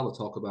Ray Parlour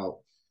talk about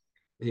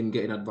him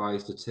getting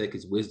advised to take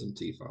his wisdom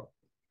teeth out,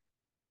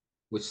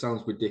 which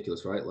sounds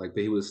ridiculous, right? Like,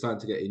 but he was starting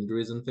to get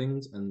injuries and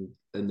things, and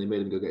they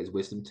made him go get his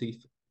wisdom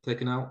teeth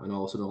taken out, and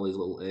all of a sudden all these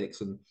little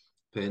aches and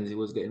pains he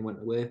was getting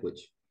went away,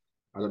 which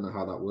I don't know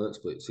how that works,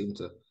 but it seemed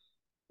to.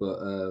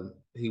 But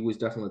he was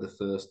definitely the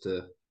first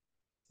to.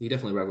 He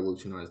definitely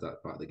revolutionized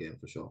that part of the game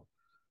for sure.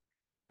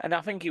 And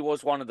I think he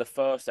was one of the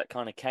first that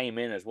kind of came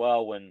in as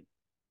well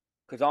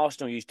because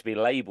Arsenal used to be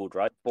labelled,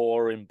 right?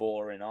 Boring,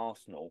 boring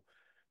Arsenal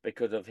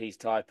because of his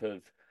type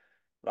of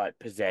like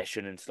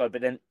possession and slow. But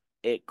then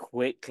it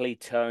quickly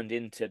turned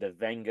into the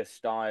Wenger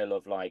style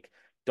of like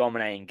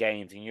dominating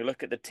games. And you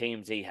look at the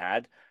teams he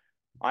had,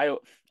 I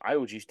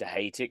always used to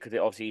hate it because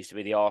it obviously used to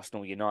be the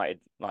Arsenal United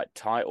like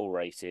title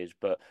races,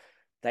 but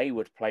they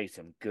would play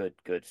some good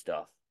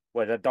stuff.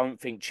 Where I don't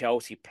think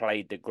Chelsea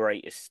played the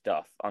greatest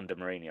stuff under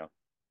Mourinho.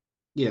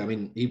 Yeah, I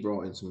mean, he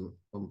brought in some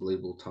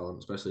unbelievable talent,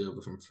 especially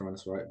over from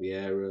France, right?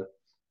 Vieira,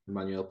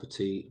 Emmanuel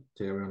Petit,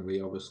 Thierry Henry,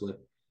 obviously.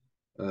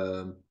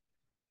 Um,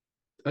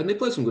 and they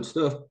played some good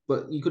stuff,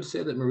 but you could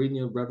say that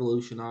Mourinho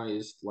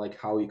revolutionized like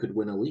how he could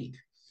win a league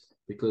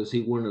because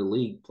he won a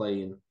league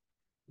playing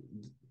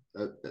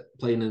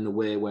in a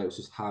way where it was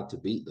just hard to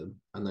beat them,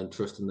 and then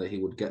trusting that he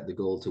would get the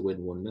goal to win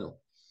 1-0.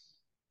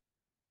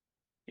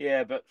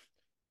 Yeah, but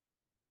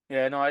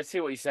yeah, no, I see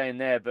what you're saying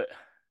there, but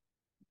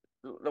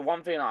the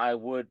one thing I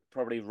would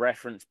probably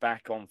reference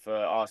back on for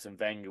Arsene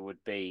Wenger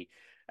would be,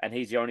 and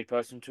he's the only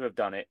person to have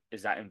done it,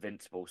 is that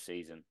Invincible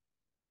season.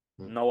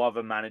 No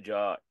other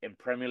manager in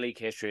Premier League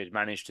history has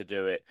managed to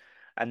do it,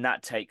 and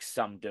that takes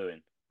some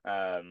doing.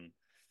 I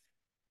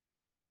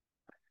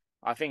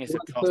think it's a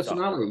toss-up.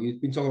 Personality.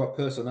 You've been talking about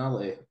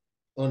personality.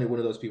 Only one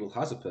of those people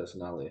has a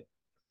personality.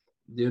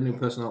 The only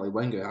personality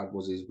Wenger had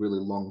was his really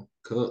long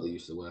coat that he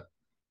used to wear.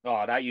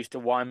 Oh, that used to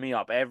wind me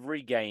up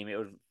every game. It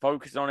was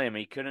focused on him.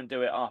 He couldn't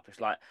do it up. It's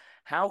like,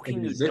 how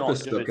can you Zipper not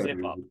do a stuck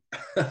zip up?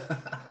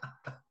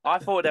 I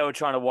thought they were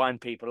trying to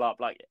wind people up.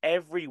 Like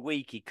every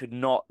week, he could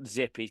not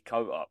zip his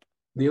coat up.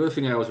 The other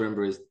thing I always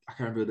remember is I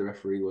can't remember who the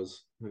referee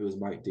was. Maybe it was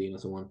Mike Dean or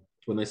someone.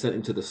 When they sent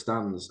him to the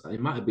stands, it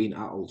might have been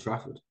at Old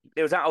Trafford.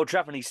 It was at Old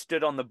Trafford, and he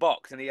stood on the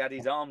box and he had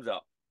his arms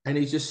up. And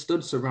he just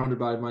stood surrounded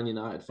by Man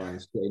United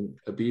fans getting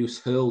abuse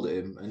hurled at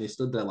him. And he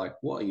stood there like,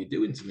 what are you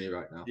doing to me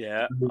right now?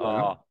 Yeah.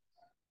 Oh,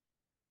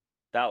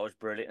 that was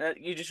brilliant.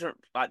 You just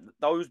like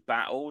those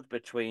battles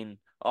between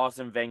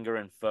Arsene Wenger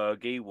and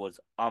Fergie was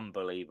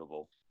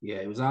unbelievable. Yeah,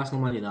 it was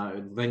Arsenal Man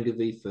United, Wenger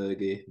v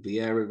Fergie,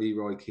 Vieira v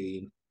Roy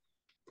Keane.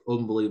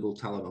 Unbelievable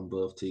talent on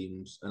both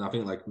teams. And I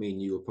think like me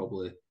and you were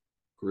probably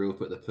grew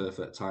up at the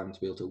perfect time to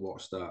be able to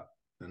watch that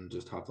and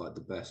just have like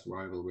the best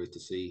rivalry to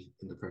see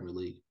in the Premier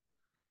League.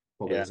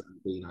 Probably Yeah. has ever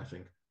been, I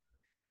think.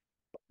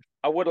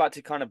 I would like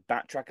to kind of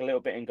backtrack a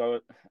little bit and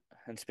go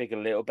and speak a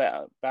little bit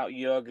about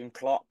Jurgen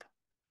Klopp.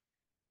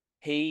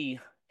 He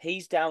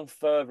he's down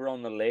further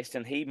on the list,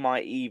 and he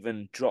might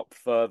even drop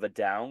further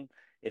down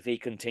if he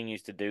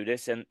continues to do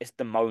this. And it's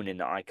the moaning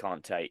that I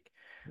can't take.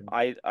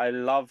 I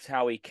loved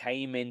how he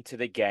came into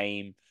the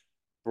game,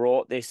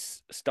 brought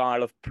this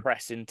style of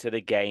press into the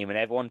game, and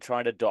everyone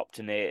tried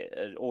adopting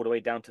it all the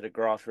way down to the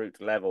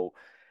grassroots level.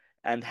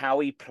 And how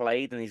he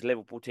played and these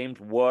Liverpool teams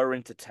were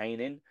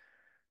entertaining.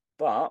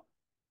 But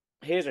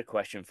here's a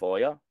question for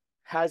you: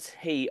 has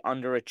he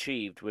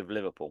underachieved with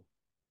Liverpool?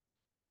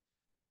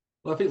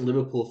 Well, I think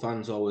Liverpool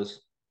fans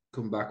always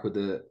come back with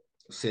the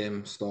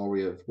same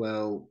story of,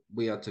 well,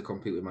 we had to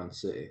compete with Man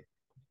City,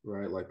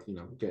 right? Like,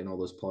 getting all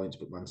those points,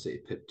 but Man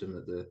City pipped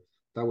them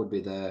that would be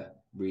their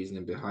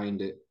reasoning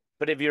behind it.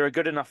 But if you're a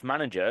good enough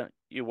manager,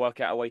 you work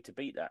out a way to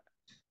beat that.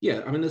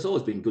 Yeah, I mean, there's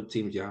always been good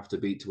teams you have to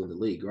beat to win the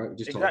league, right? We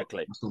just talked about the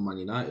Exactly. Arsenal Man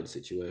United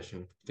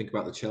situation. Think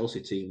about the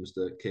Chelsea teams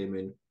that came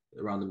in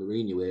around the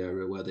Mourinho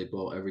era where they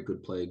bought every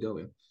good player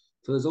going.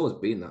 So there's always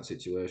been that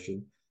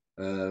situation.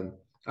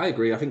 I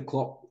agree. I think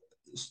Klopp,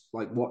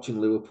 like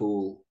watching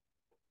Liverpool,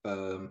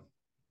 the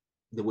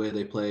way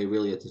they play,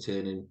 really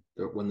entertaining.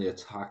 When they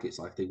attack, it's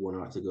like they want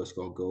to actually go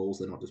score goals.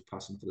 They're not just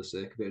passing for the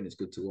sake of it, and it's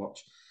good to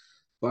watch.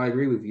 But I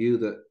agree with you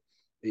that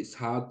it's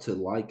hard to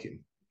like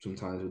him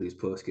sometimes with these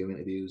post-game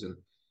interviews, and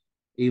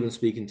even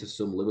speaking to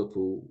some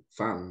Liverpool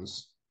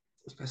fans,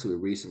 especially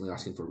recently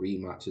asking for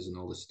rematches and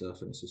all this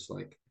stuff, and it's just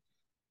like,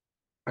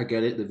 I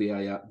get it, the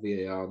VAR and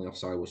the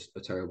offside was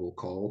a terrible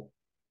call,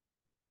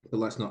 but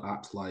let's not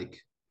act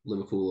like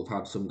Liverpool have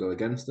had some go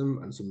against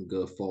them and some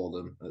go for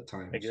them at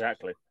times.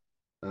 Exactly.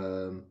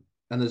 Um,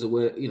 and there's a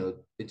way,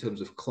 in terms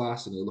of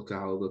class, and you look at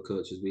how other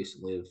coaches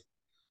recently have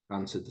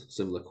answered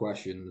similar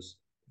questions,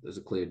 there's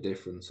a clear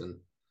difference. And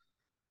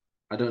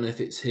I don't know if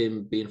it's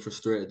him being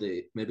frustrated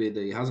that maybe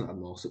that he hasn't had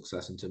more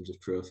success in terms of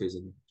trophies,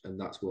 and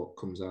that's what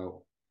comes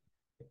out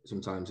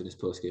sometimes in his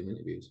post game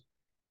interviews.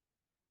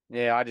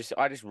 Yeah, I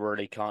just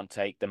really can't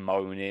take the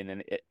moaning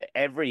and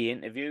every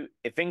interview.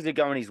 If things are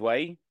going his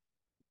way,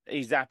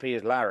 he's happy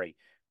as Larry.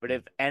 But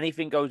if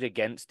anything goes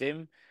against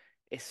him,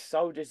 it's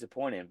so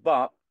disappointing.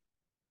 But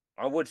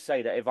I would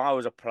say that if I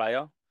was a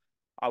player,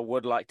 I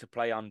would like to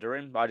play under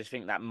him. I just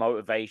think that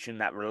motivation,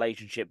 that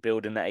relationship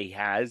building that he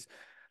has,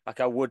 like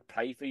I would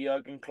play for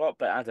Jurgen Klopp,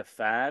 but as a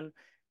fan,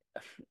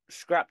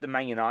 scrap the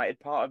Man United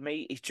part of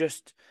me. I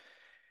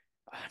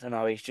don't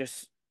know, he's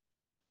just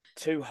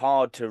too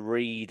hard to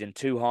read and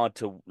too hard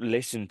to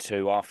listen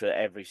to after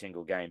every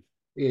single game.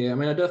 Yeah, I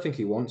mean, I don't think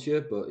he wants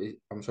you, but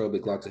I'm sure he'll be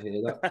glad to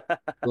hear that.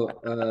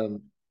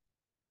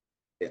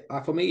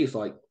 But for me, it's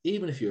like,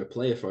 even if you're a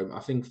player for him,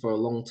 I think for a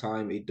long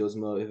time it does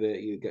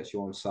motivate you, it gets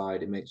you on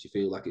side, it makes you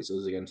feel like it's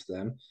us against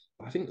them.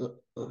 But I think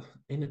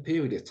in a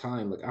period of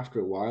time, like after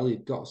a while,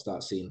 you've got to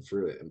start seeing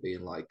through it and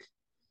being like,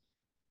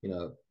 you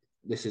know,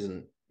 this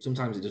isn't.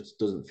 Sometimes it just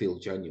doesn't feel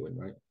genuine,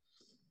 right?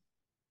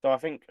 So I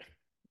think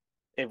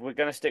if we're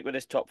going to stick with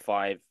this top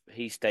five,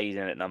 he stays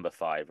in at number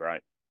five,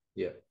 right?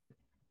 Yeah,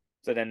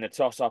 So then the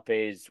toss up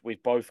is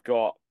we've both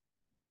got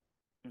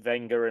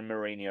Wenger and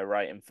Mourinho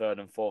right in third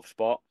and fourth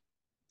spot.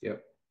 yeah.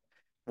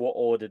 What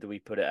order do we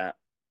put it at?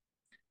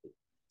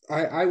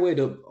 I weighed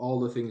up all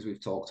the things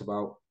we've talked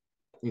about,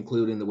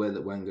 including the way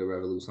that Wenger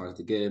revolutionized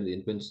the game, the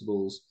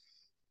Invincibles,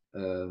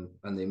 and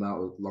the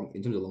amount of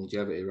in terms of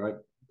longevity, right?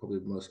 Probably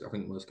most, I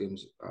think most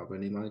games out of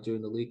any manager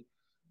in the league.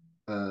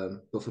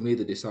 But for me,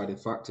 the deciding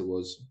factor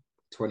was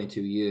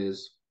 22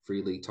 years,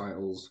 three league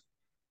titles,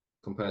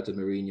 compared to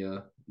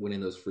Mourinho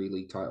winning those three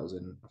league titles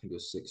in, I think it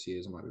was 6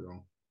 years, I might be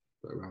wrong,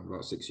 but around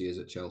about 6 years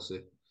at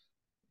Chelsea,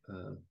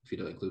 if you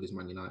don't include his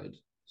Man United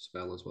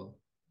spell as well.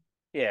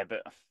 Yeah,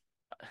 but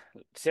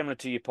similar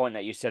to your point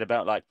that you said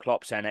about like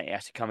Klopp saying that he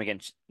has to come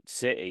against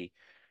City,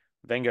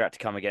 Wenger had to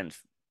come against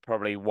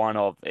probably one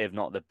of, if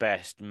not the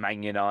best,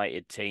 Man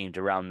United teams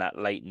around that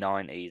late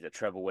 90s, a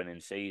treble winning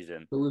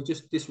season. But we've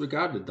just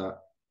disregarded that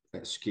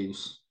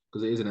excuse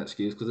because it is an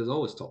excuse because there's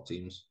always top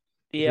teams.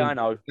 If Yeah, you I want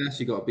to know. be best,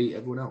 you got to beat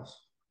everyone else.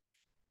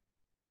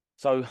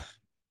 So,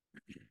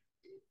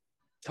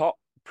 top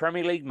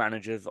Premier League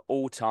managers of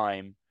all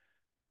time,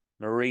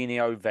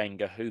 Mourinho,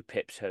 Wenger, who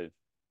pips who?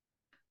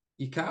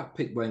 You can't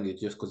pick Wenger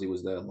just because he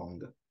was there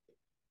longer.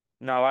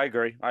 No, I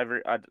agree.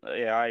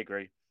 Yeah, I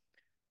agree.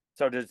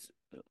 So does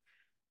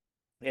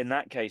in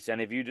that case, then,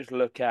 if you just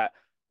look at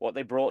what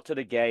they brought to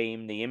the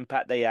game, the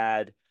impact they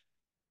had,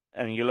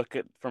 and you look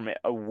at from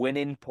a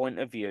winning point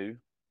of view,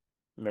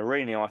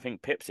 Mourinho, I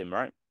think, pips him,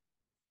 right?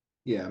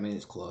 Yeah, I mean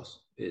it's close.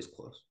 It is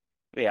close.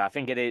 Yeah, I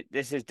think it is.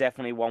 This is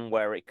definitely one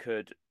where it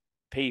could,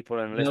 people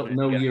and No, listeners are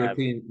going to have,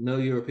 No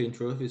European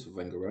trophies for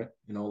Wenger, right?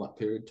 In all that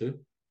period too. Is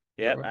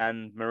that yep, right?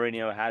 and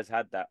Mourinho has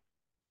had that.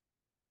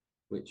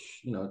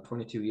 Which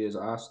 22 years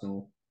at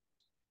Arsenal,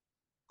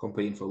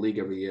 competing for a league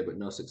every year, but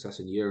no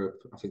success in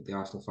Europe. I think the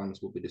Arsenal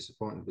fans will be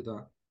disappointed with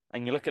that.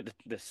 And you look at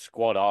the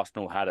squad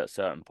Arsenal had at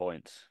certain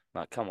points.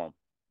 Like, come on.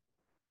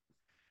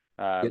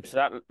 Yep.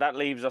 So that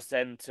leaves us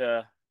then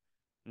to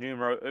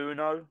numero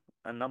uno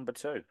and number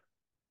two.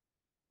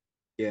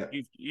 Yeah,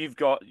 You've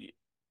got.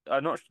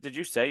 I'm not. Did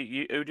you say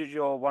you? Who did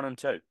your one and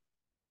two?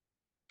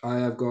 I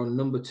have gone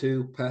number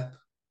two, Pep.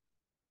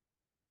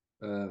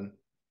 Um,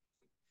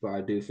 but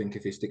I do think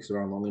if he sticks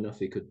around long enough,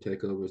 he could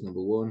take over as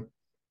number one.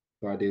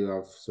 But I do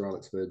have Sir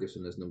Alex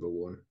Ferguson as number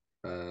one.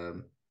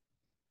 Um,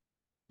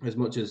 as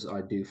much as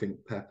I do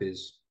think Pep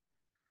is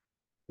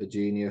a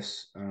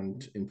genius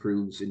and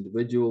improves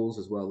individuals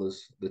as well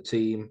as the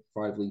team,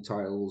 5 league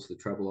titles, the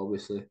treble,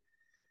 obviously.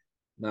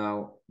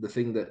 Now, the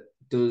thing that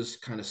does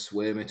kind of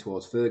sway me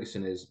towards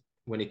Ferguson is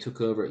when he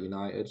took over at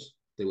United,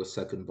 they were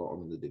second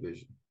bottom in the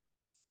division.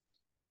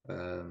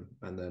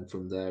 And then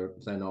from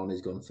then on,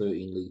 he's gone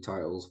 13 league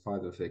titles,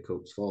 5 FA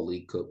Cups, 4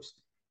 League Cups,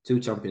 2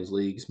 Champions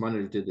Leagues,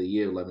 manager of the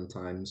year 11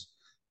 times,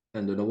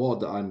 and an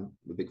award that I'm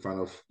a big fan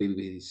of,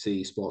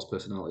 BBC Sports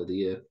Personality of the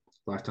Year,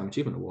 Lifetime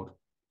Achievement Award.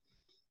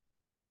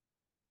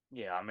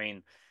 Yeah, I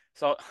mean,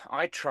 so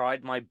I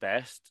tried my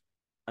best,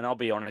 and I'll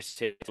be honest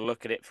here, to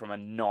look at it from a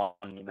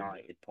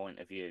non-United point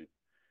of view.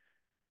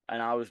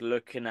 And I was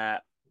looking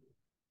at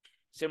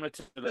similar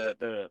to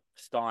the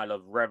style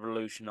of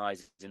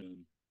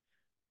revolutionizing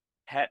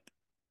Pep,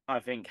 I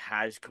think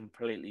has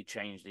completely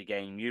changed the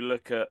game. You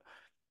look at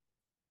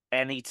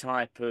any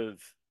type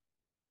of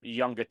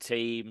younger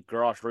team,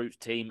 grassroots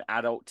team,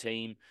 adult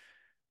team,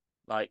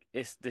 like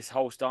this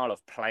whole style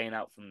of playing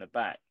out from the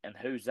back, and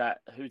who's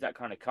that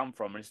kind of come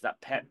from? And it's that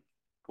Pep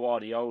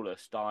Guardiola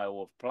style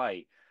of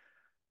play.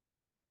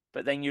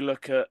 But then you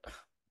look at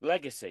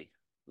legacy.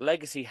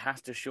 Legacy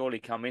has to surely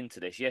come into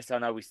this. Yes, I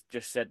know we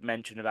just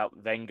mentioned about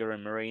Wenger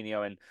and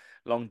Mourinho, and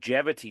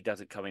longevity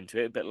doesn't come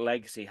into it, but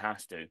legacy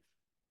has to.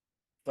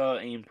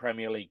 13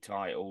 Premier League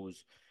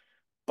titles,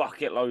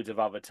 bucket loads of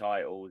other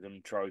titles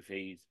and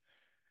trophies.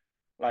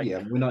 Like,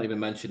 Yeah, we're not even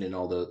mentioning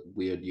all the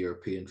weird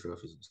European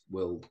trophies,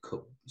 World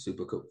Cup,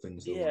 Super Cup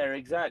things they won. yeah,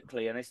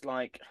 exactly. And it's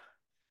like,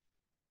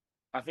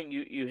 I think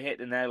you hit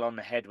the nail on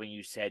the head when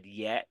you said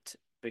yet,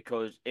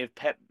 because if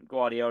Pep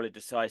Guardiola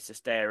decides to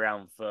stay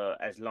around for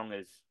as long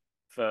as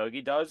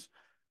Fergie does,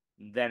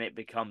 then it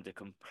becomes a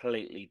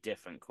completely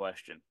different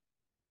question.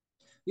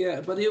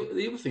 Yeah, but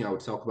the other thing I would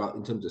talk about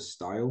in terms of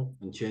style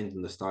and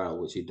changing the style,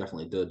 which he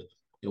definitely did,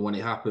 when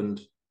it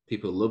happened,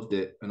 people loved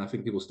it, and I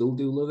think people still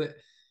do love it.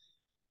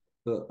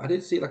 But I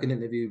did see like an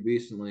interview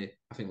recently,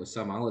 I think with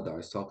Sam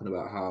Allardyce, talking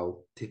about how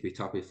tippy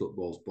tappy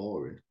football's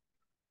boring.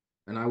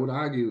 And I would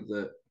argue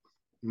that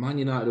Man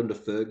United under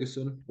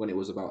Ferguson, when it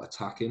was about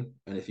attacking,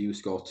 and if you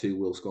score two,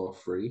 we'll score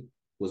three,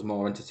 was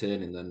more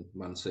entertaining than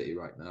Man City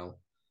right now.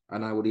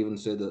 And I would even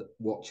say that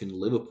watching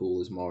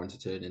Liverpool is more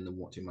entertaining than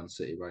watching Man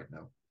City right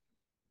now,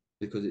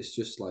 because it's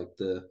just like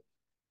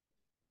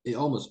it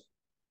almost,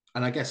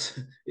 and I guess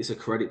it's a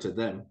credit to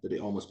them that it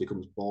almost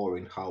becomes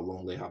boring how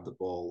long they have the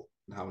ball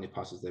and how many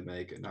passes they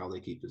make and how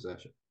they keep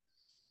possession.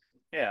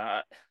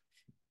 Yeah,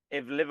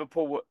 if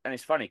Liverpool, and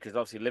it's funny because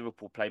obviously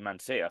Liverpool play Man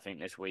City, I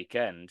think, this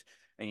weekend,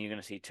 and you're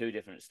going to see two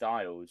different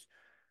styles.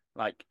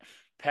 Like,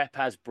 Pep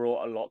has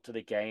brought a lot to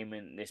the game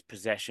in this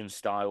possession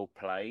style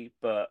play,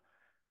 but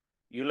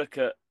you look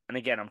at, and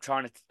again, I'm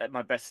trying to at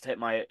my best to take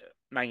my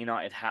Man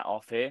United hat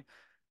off here.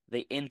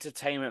 The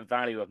entertainment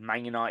value of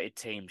Man United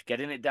teams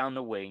getting it down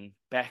the wing,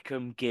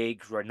 Beckham,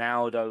 Giggs,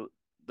 Ronaldo,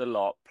 the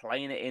lot,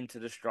 playing it into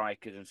the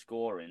strikers and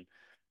scoring.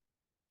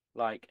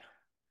 Like,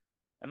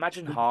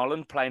 imagine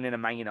Haaland playing in a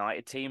Man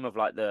United team of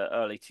like the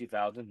early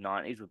 2000s,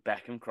 90s with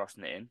Beckham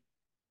crossing it in.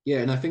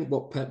 Yeah, and I think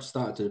what Pep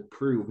started to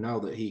prove now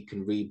that he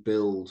can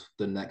rebuild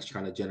the next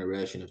kind of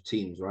generation of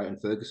teams, right?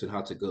 And Ferguson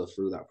had to go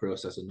through that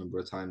process a number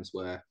of times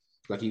where,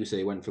 like you say,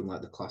 he went from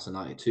like the class of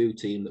 92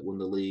 team that won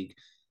the league,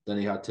 then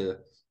he had to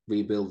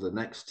rebuild the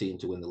next team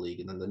to win the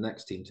league, and then the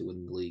next team to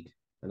win the league.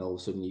 And all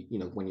of a sudden,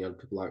 when you had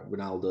people like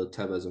Ronaldo,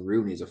 Tevez, and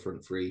Rooney as a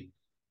front three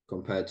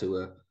compared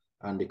to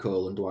Andy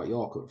Cole and Dwight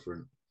York up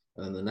front,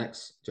 and then the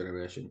next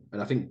generation.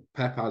 And I think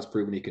Pep has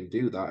proven he can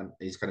do that, and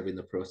he's kind of in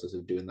the process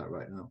of doing that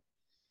right now.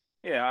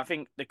 Yeah, I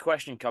think the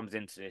question comes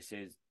into this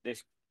is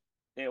this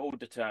it all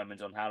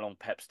determines on how long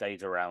Pep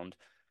stays around.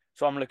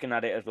 So I'm looking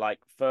at it as like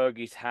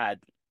Fergie's had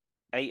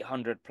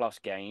 800 plus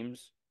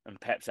games and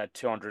Pep's had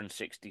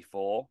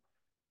 264.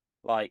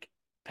 Like,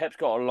 Pep's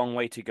got a long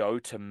way to go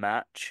to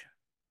match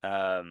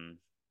um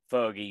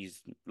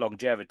Fergie's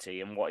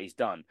longevity and what he's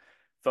done.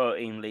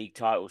 13 league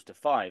titles to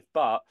 5.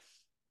 But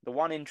the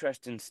one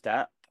interesting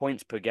stat,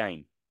 points per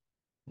game.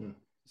 Hmm.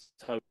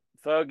 So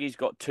Fergie's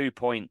got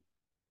 2.16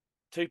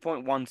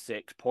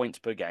 points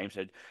per game,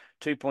 so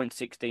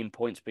 2.16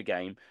 points per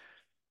game.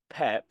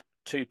 Pep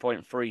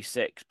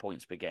 2.36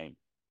 points per game.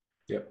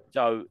 Yep.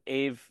 So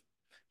if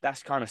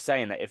that's kind of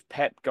saying that if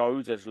Pep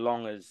goes as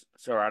long as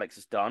Sir Alex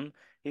has done,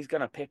 he's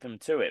going to pip him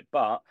to it.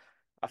 But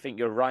I think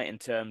you're right in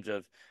terms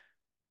of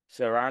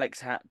Sir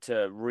Alex had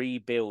to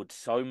rebuild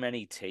so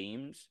many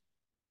teams,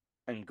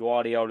 and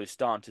Guardiola's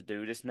starting to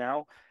do this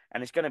now,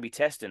 and it's going to be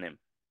testing him.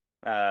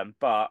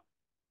 But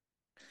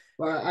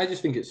Well, I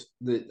just think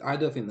I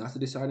don't think that's the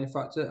deciding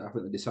factor. I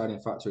think the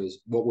deciding factor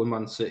is what were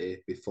Man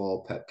City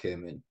before Pep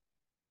came in.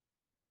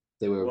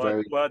 They were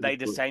very Were they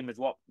the same as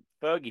what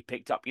Fergie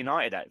picked up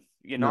United at?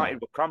 United no,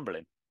 were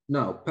crumbling.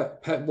 no.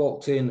 Pep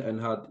walked in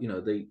and had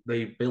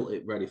they built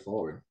it ready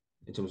for him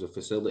in terms of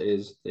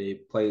facilities, the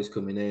players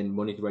coming in,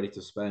 money ready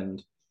to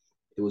spend.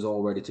 It was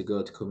all ready to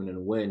go to come in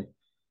and win.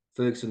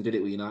 Ferguson did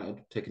it with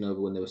United, taking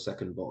over when they were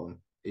second bottom.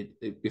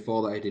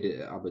 Before that, he did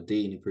it at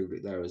Aberdeen. He proved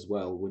it there as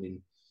well,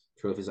 winning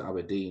trophies at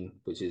Aberdeen,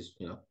 which is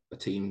a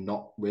team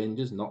not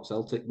Rangers, not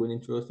Celtic,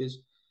 winning trophies.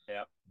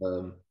 Yeah.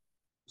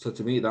 So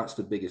to me, that's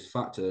the biggest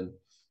factor, and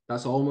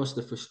that's almost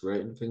the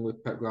frustrating thing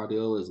with Pep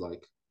Guardiola is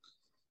like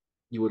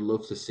you would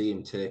love to see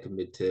him take a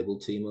mid-table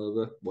team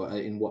over,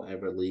 in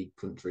whatever league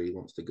country he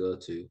wants to go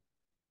to.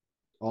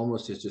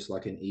 Almost is just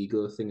like an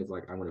ego thing of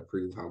like I'm going to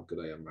prove how good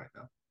I am right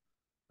now.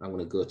 I'm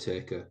going to go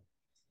take a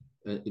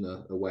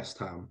West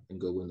Ham and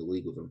go win the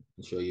league with them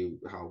and show you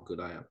how good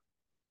I am.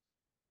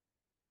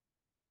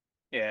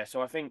 Yeah,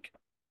 so I think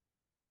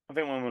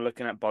when we're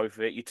looking at both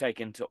of it, you take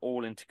into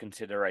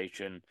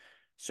consideration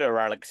Sir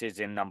Alex is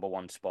in number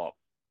one spot.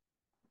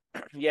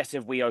 Yes,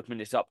 if we open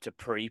this up to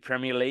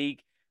pre-Premier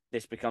League,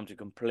 this becomes a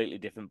completely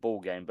different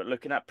ball game. But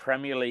looking at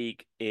Premier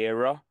League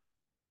era,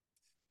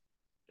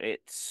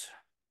 it's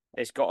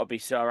got to be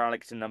Sir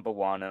Alex in number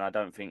one, and I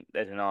don't think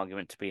there's an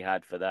argument to be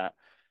had for that.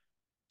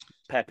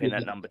 Pep in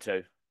at number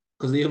two.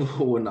 Because the other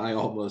one,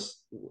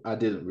 I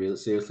didn't really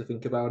seriously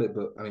think about it,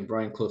 but I mean,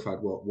 Brian Clough had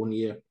 1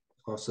 year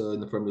or so in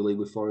the Premier League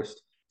with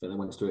Forest. Then they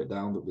went straight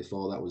down, but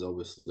before that was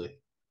obviously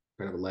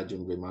kind of a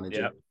legendary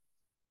manager.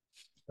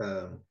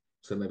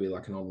 So maybe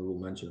like an honourable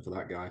mention for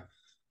that guy.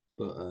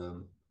 But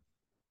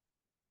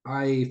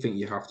I think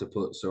you have to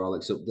put Sir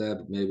Alex up there.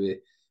 But maybe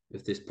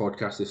if this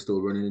podcast is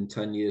still running in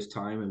 10 years'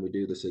 time and we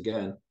do this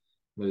again,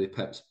 maybe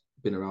Pep's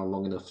been around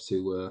long enough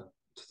to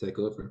take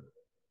over him.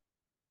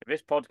 If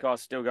this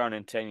podcast's still going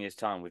in 10 years'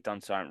 time, we've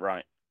done something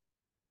right.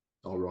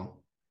 Or wrong.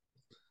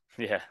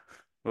 Yeah,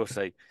 we'll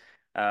see.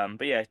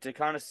 But yeah, to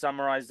kind of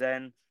summarise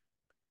then,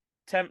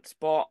 10th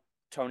spot,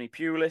 Tony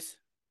Pulis.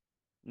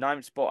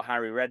 9th spot,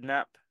 Harry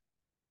Redknapp.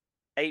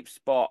 8th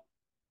spot,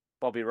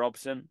 Bobby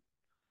Robson.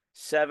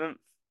 7th,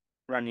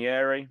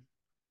 Ranieri.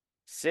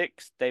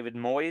 6th, David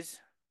Moyes.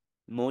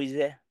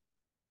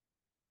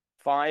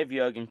 5,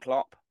 Jurgen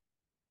Klopp.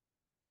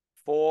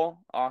 4,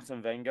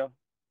 Arsene Wenger.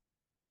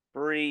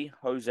 3,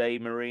 Jose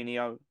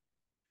Mourinho.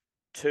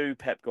 2,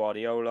 Pep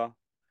Guardiola.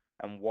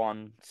 And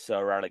 1,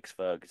 Sir Alex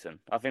Ferguson.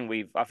 I think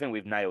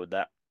we've nailed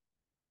that.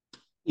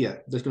 Yeah,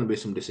 there's going to be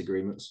some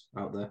disagreements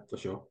out there for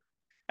sure.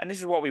 And this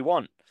is what we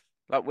want.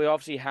 Like, we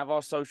obviously have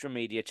our social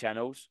media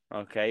channels,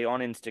 okay, on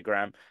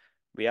Instagram.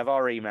 We have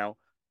our email.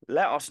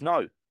 Let us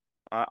know.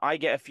 I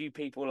get a few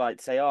people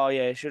like say, oh,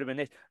 yeah, it should have been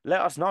this.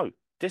 Let us know.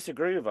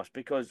 Disagree with us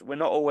because we're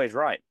not always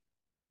right.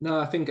 No,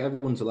 I think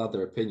everyone's allowed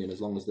their opinion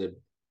as long as they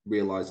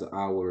realise that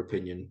our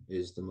opinion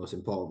is the most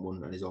important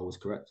one and is always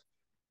correct.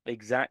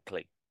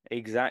 Exactly,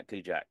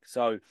 Jack.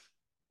 So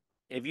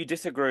if you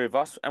disagree with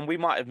us, and we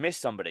might have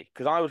missed somebody,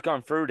 because I was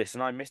going through this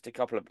and I missed a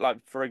couple of, like,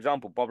 for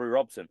example, Bobby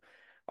Robson.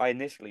 I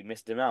initially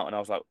missed him out and I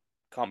was like,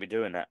 can't be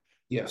doing that.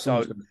 Yeah,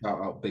 someone's going to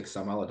shout out Big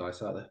Sam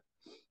Allardyce, aren't they?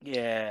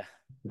 Yeah,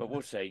 but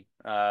we'll see.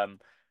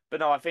 But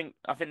no, I think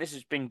this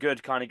has been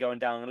good, kind of going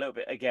down a little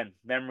bit again,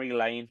 memory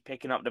lane,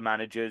 picking up the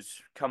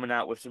managers, coming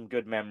out with some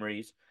good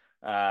memories.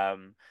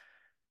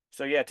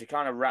 So yeah, to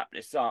kind of wrap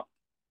this up,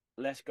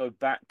 let's go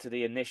back to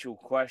the initial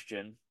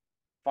question.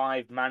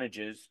 5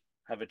 managers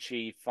have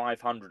achieved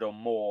 500 or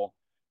more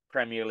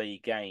Premier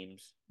League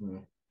games.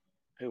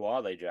 Who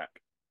are they,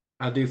 Jack?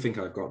 I do think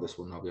I've got this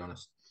one, I'll be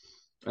honest.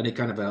 And it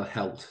kind of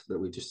helped that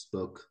we just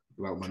spoke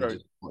about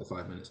managers for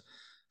 45 minutes.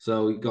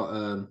 So we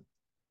got...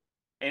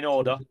 in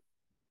order.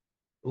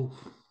 I'm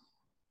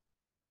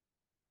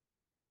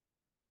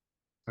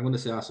going to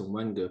say Arsene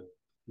Wenger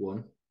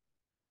won,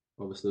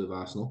 obviously with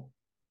Arsenal.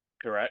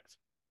 Correct.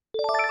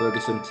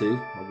 Ferguson 2,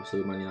 obviously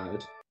with Man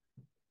United.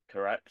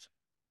 Correct.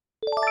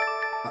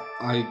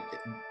 I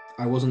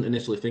wasn't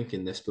initially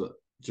thinking this, but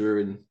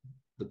during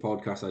the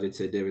podcast, I did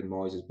say David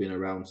Moyes has been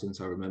around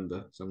since I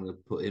remember, so I'm going to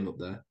put him up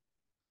there.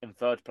 In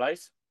 3rd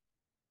place?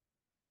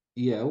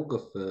 Yeah, we'll go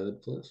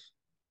 3rd place.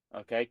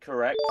 Okay,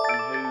 correct.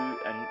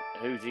 And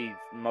who's he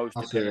most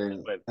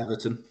appearances with?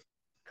 Everton.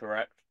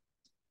 Correct.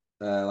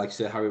 Like you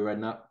said, Harry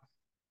Redknapp.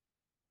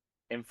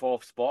 In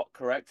 4th spot,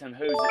 correct. And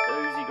who's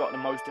he got the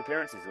most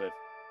appearances with?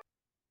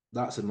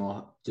 That's a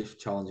more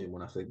challenging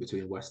one, I think,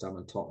 between West Ham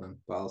and Tottenham.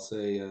 But I'll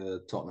say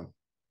Tottenham.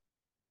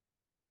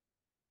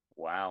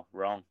 Wow,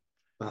 wrong.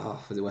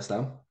 Oh, is it West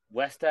Ham?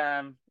 West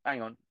Ham,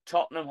 hang on.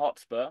 Tottenham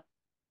Hotspur,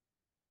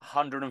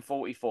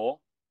 144.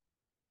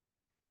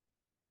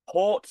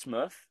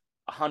 Portsmouth,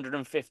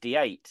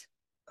 158.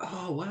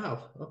 Oh,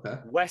 wow. Okay.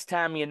 West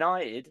Ham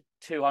United,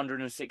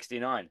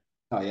 269.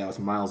 Oh, yeah, I was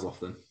miles off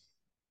then.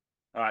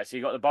 All right, so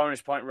you got the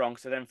bonus point wrong.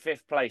 So then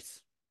 5th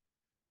place.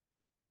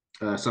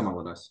 Sam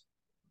Allardyce.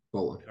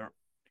 Bolton.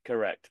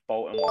 Correct.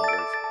 Bolton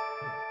Wanderers.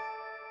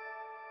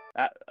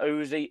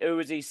 Who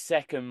was his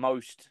second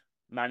most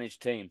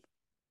managed team?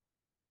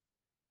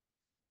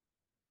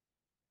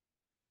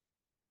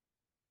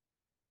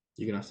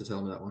 You're going to have to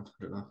tell me that one.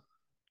 I don't know.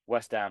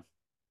 West Ham.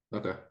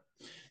 Okay.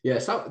 Yeah,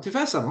 to be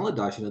fair, Sam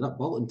Allardyce, that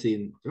Bolton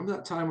team. Remember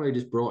that time where he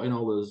just brought in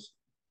all those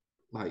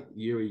like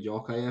Yuri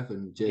Yorkaev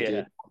and JJ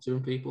Yeah, Bonsu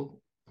and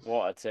people?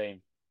 what a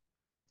team!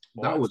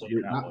 That What a was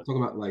team that that. was. Talk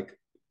about like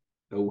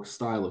a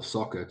style of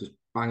soccer, just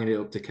banging it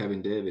up to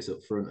Kevin Davis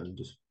up front and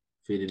just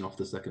feeding off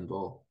the second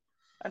ball.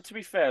 And to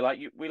be fair,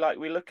 we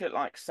look at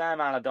like Sam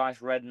Allardyce,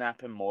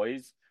 Redknapp, and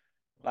Moyes.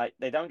 Like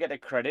they don't get the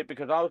credit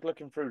because I was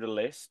looking through the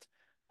list,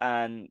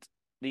 and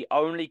the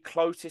only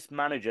closest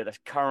manager that's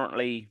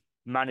currently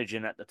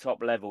managing at the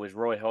top level is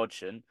Roy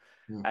Hodgson,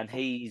 Hmm. and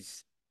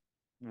he's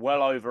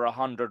well over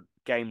 100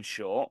 games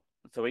short,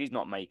 so he's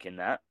not making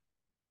that.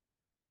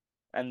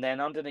 And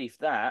then underneath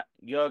that,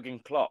 Jurgen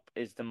Klopp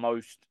is the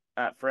most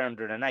at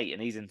 308,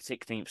 and he's in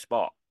 16th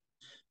spot.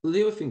 But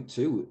the other thing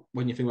too,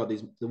 when you think about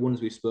the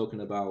ones we've spoken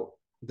about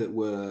that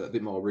were a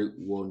bit more Route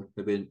One,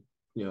 have been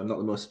not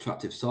the most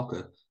attractive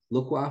soccer.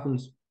 Look what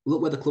happens.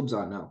 Look where the clubs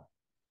are now.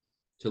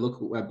 So look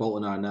where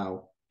Bolton are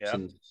now Yeah,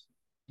 since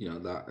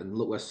that, and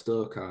look where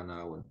Stoke are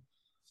now, and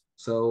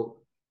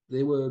so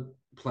they were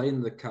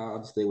playing the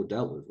cards they were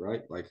dealt with,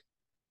 right? Like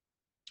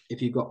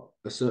if you've got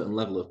a certain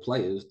level of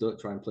players, don't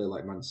try and play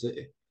like Man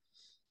City.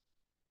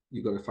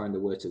 You've got to find a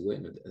way to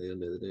win at the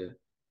end of the day.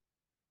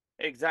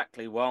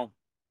 exactly. Well,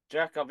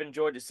 Jack, I've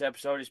enjoyed this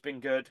episode. It's been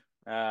good.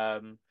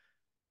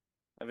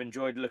 I've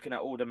enjoyed looking at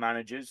all the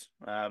managers.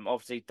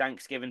 Obviously,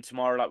 Thanksgiving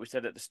tomorrow, like we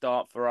said at the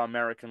start, for our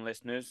American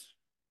listeners.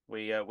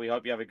 We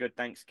hope you have a good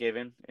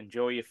Thanksgiving.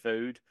 Enjoy your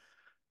food,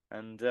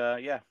 and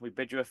yeah, we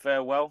bid you a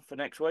farewell for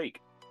next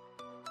week.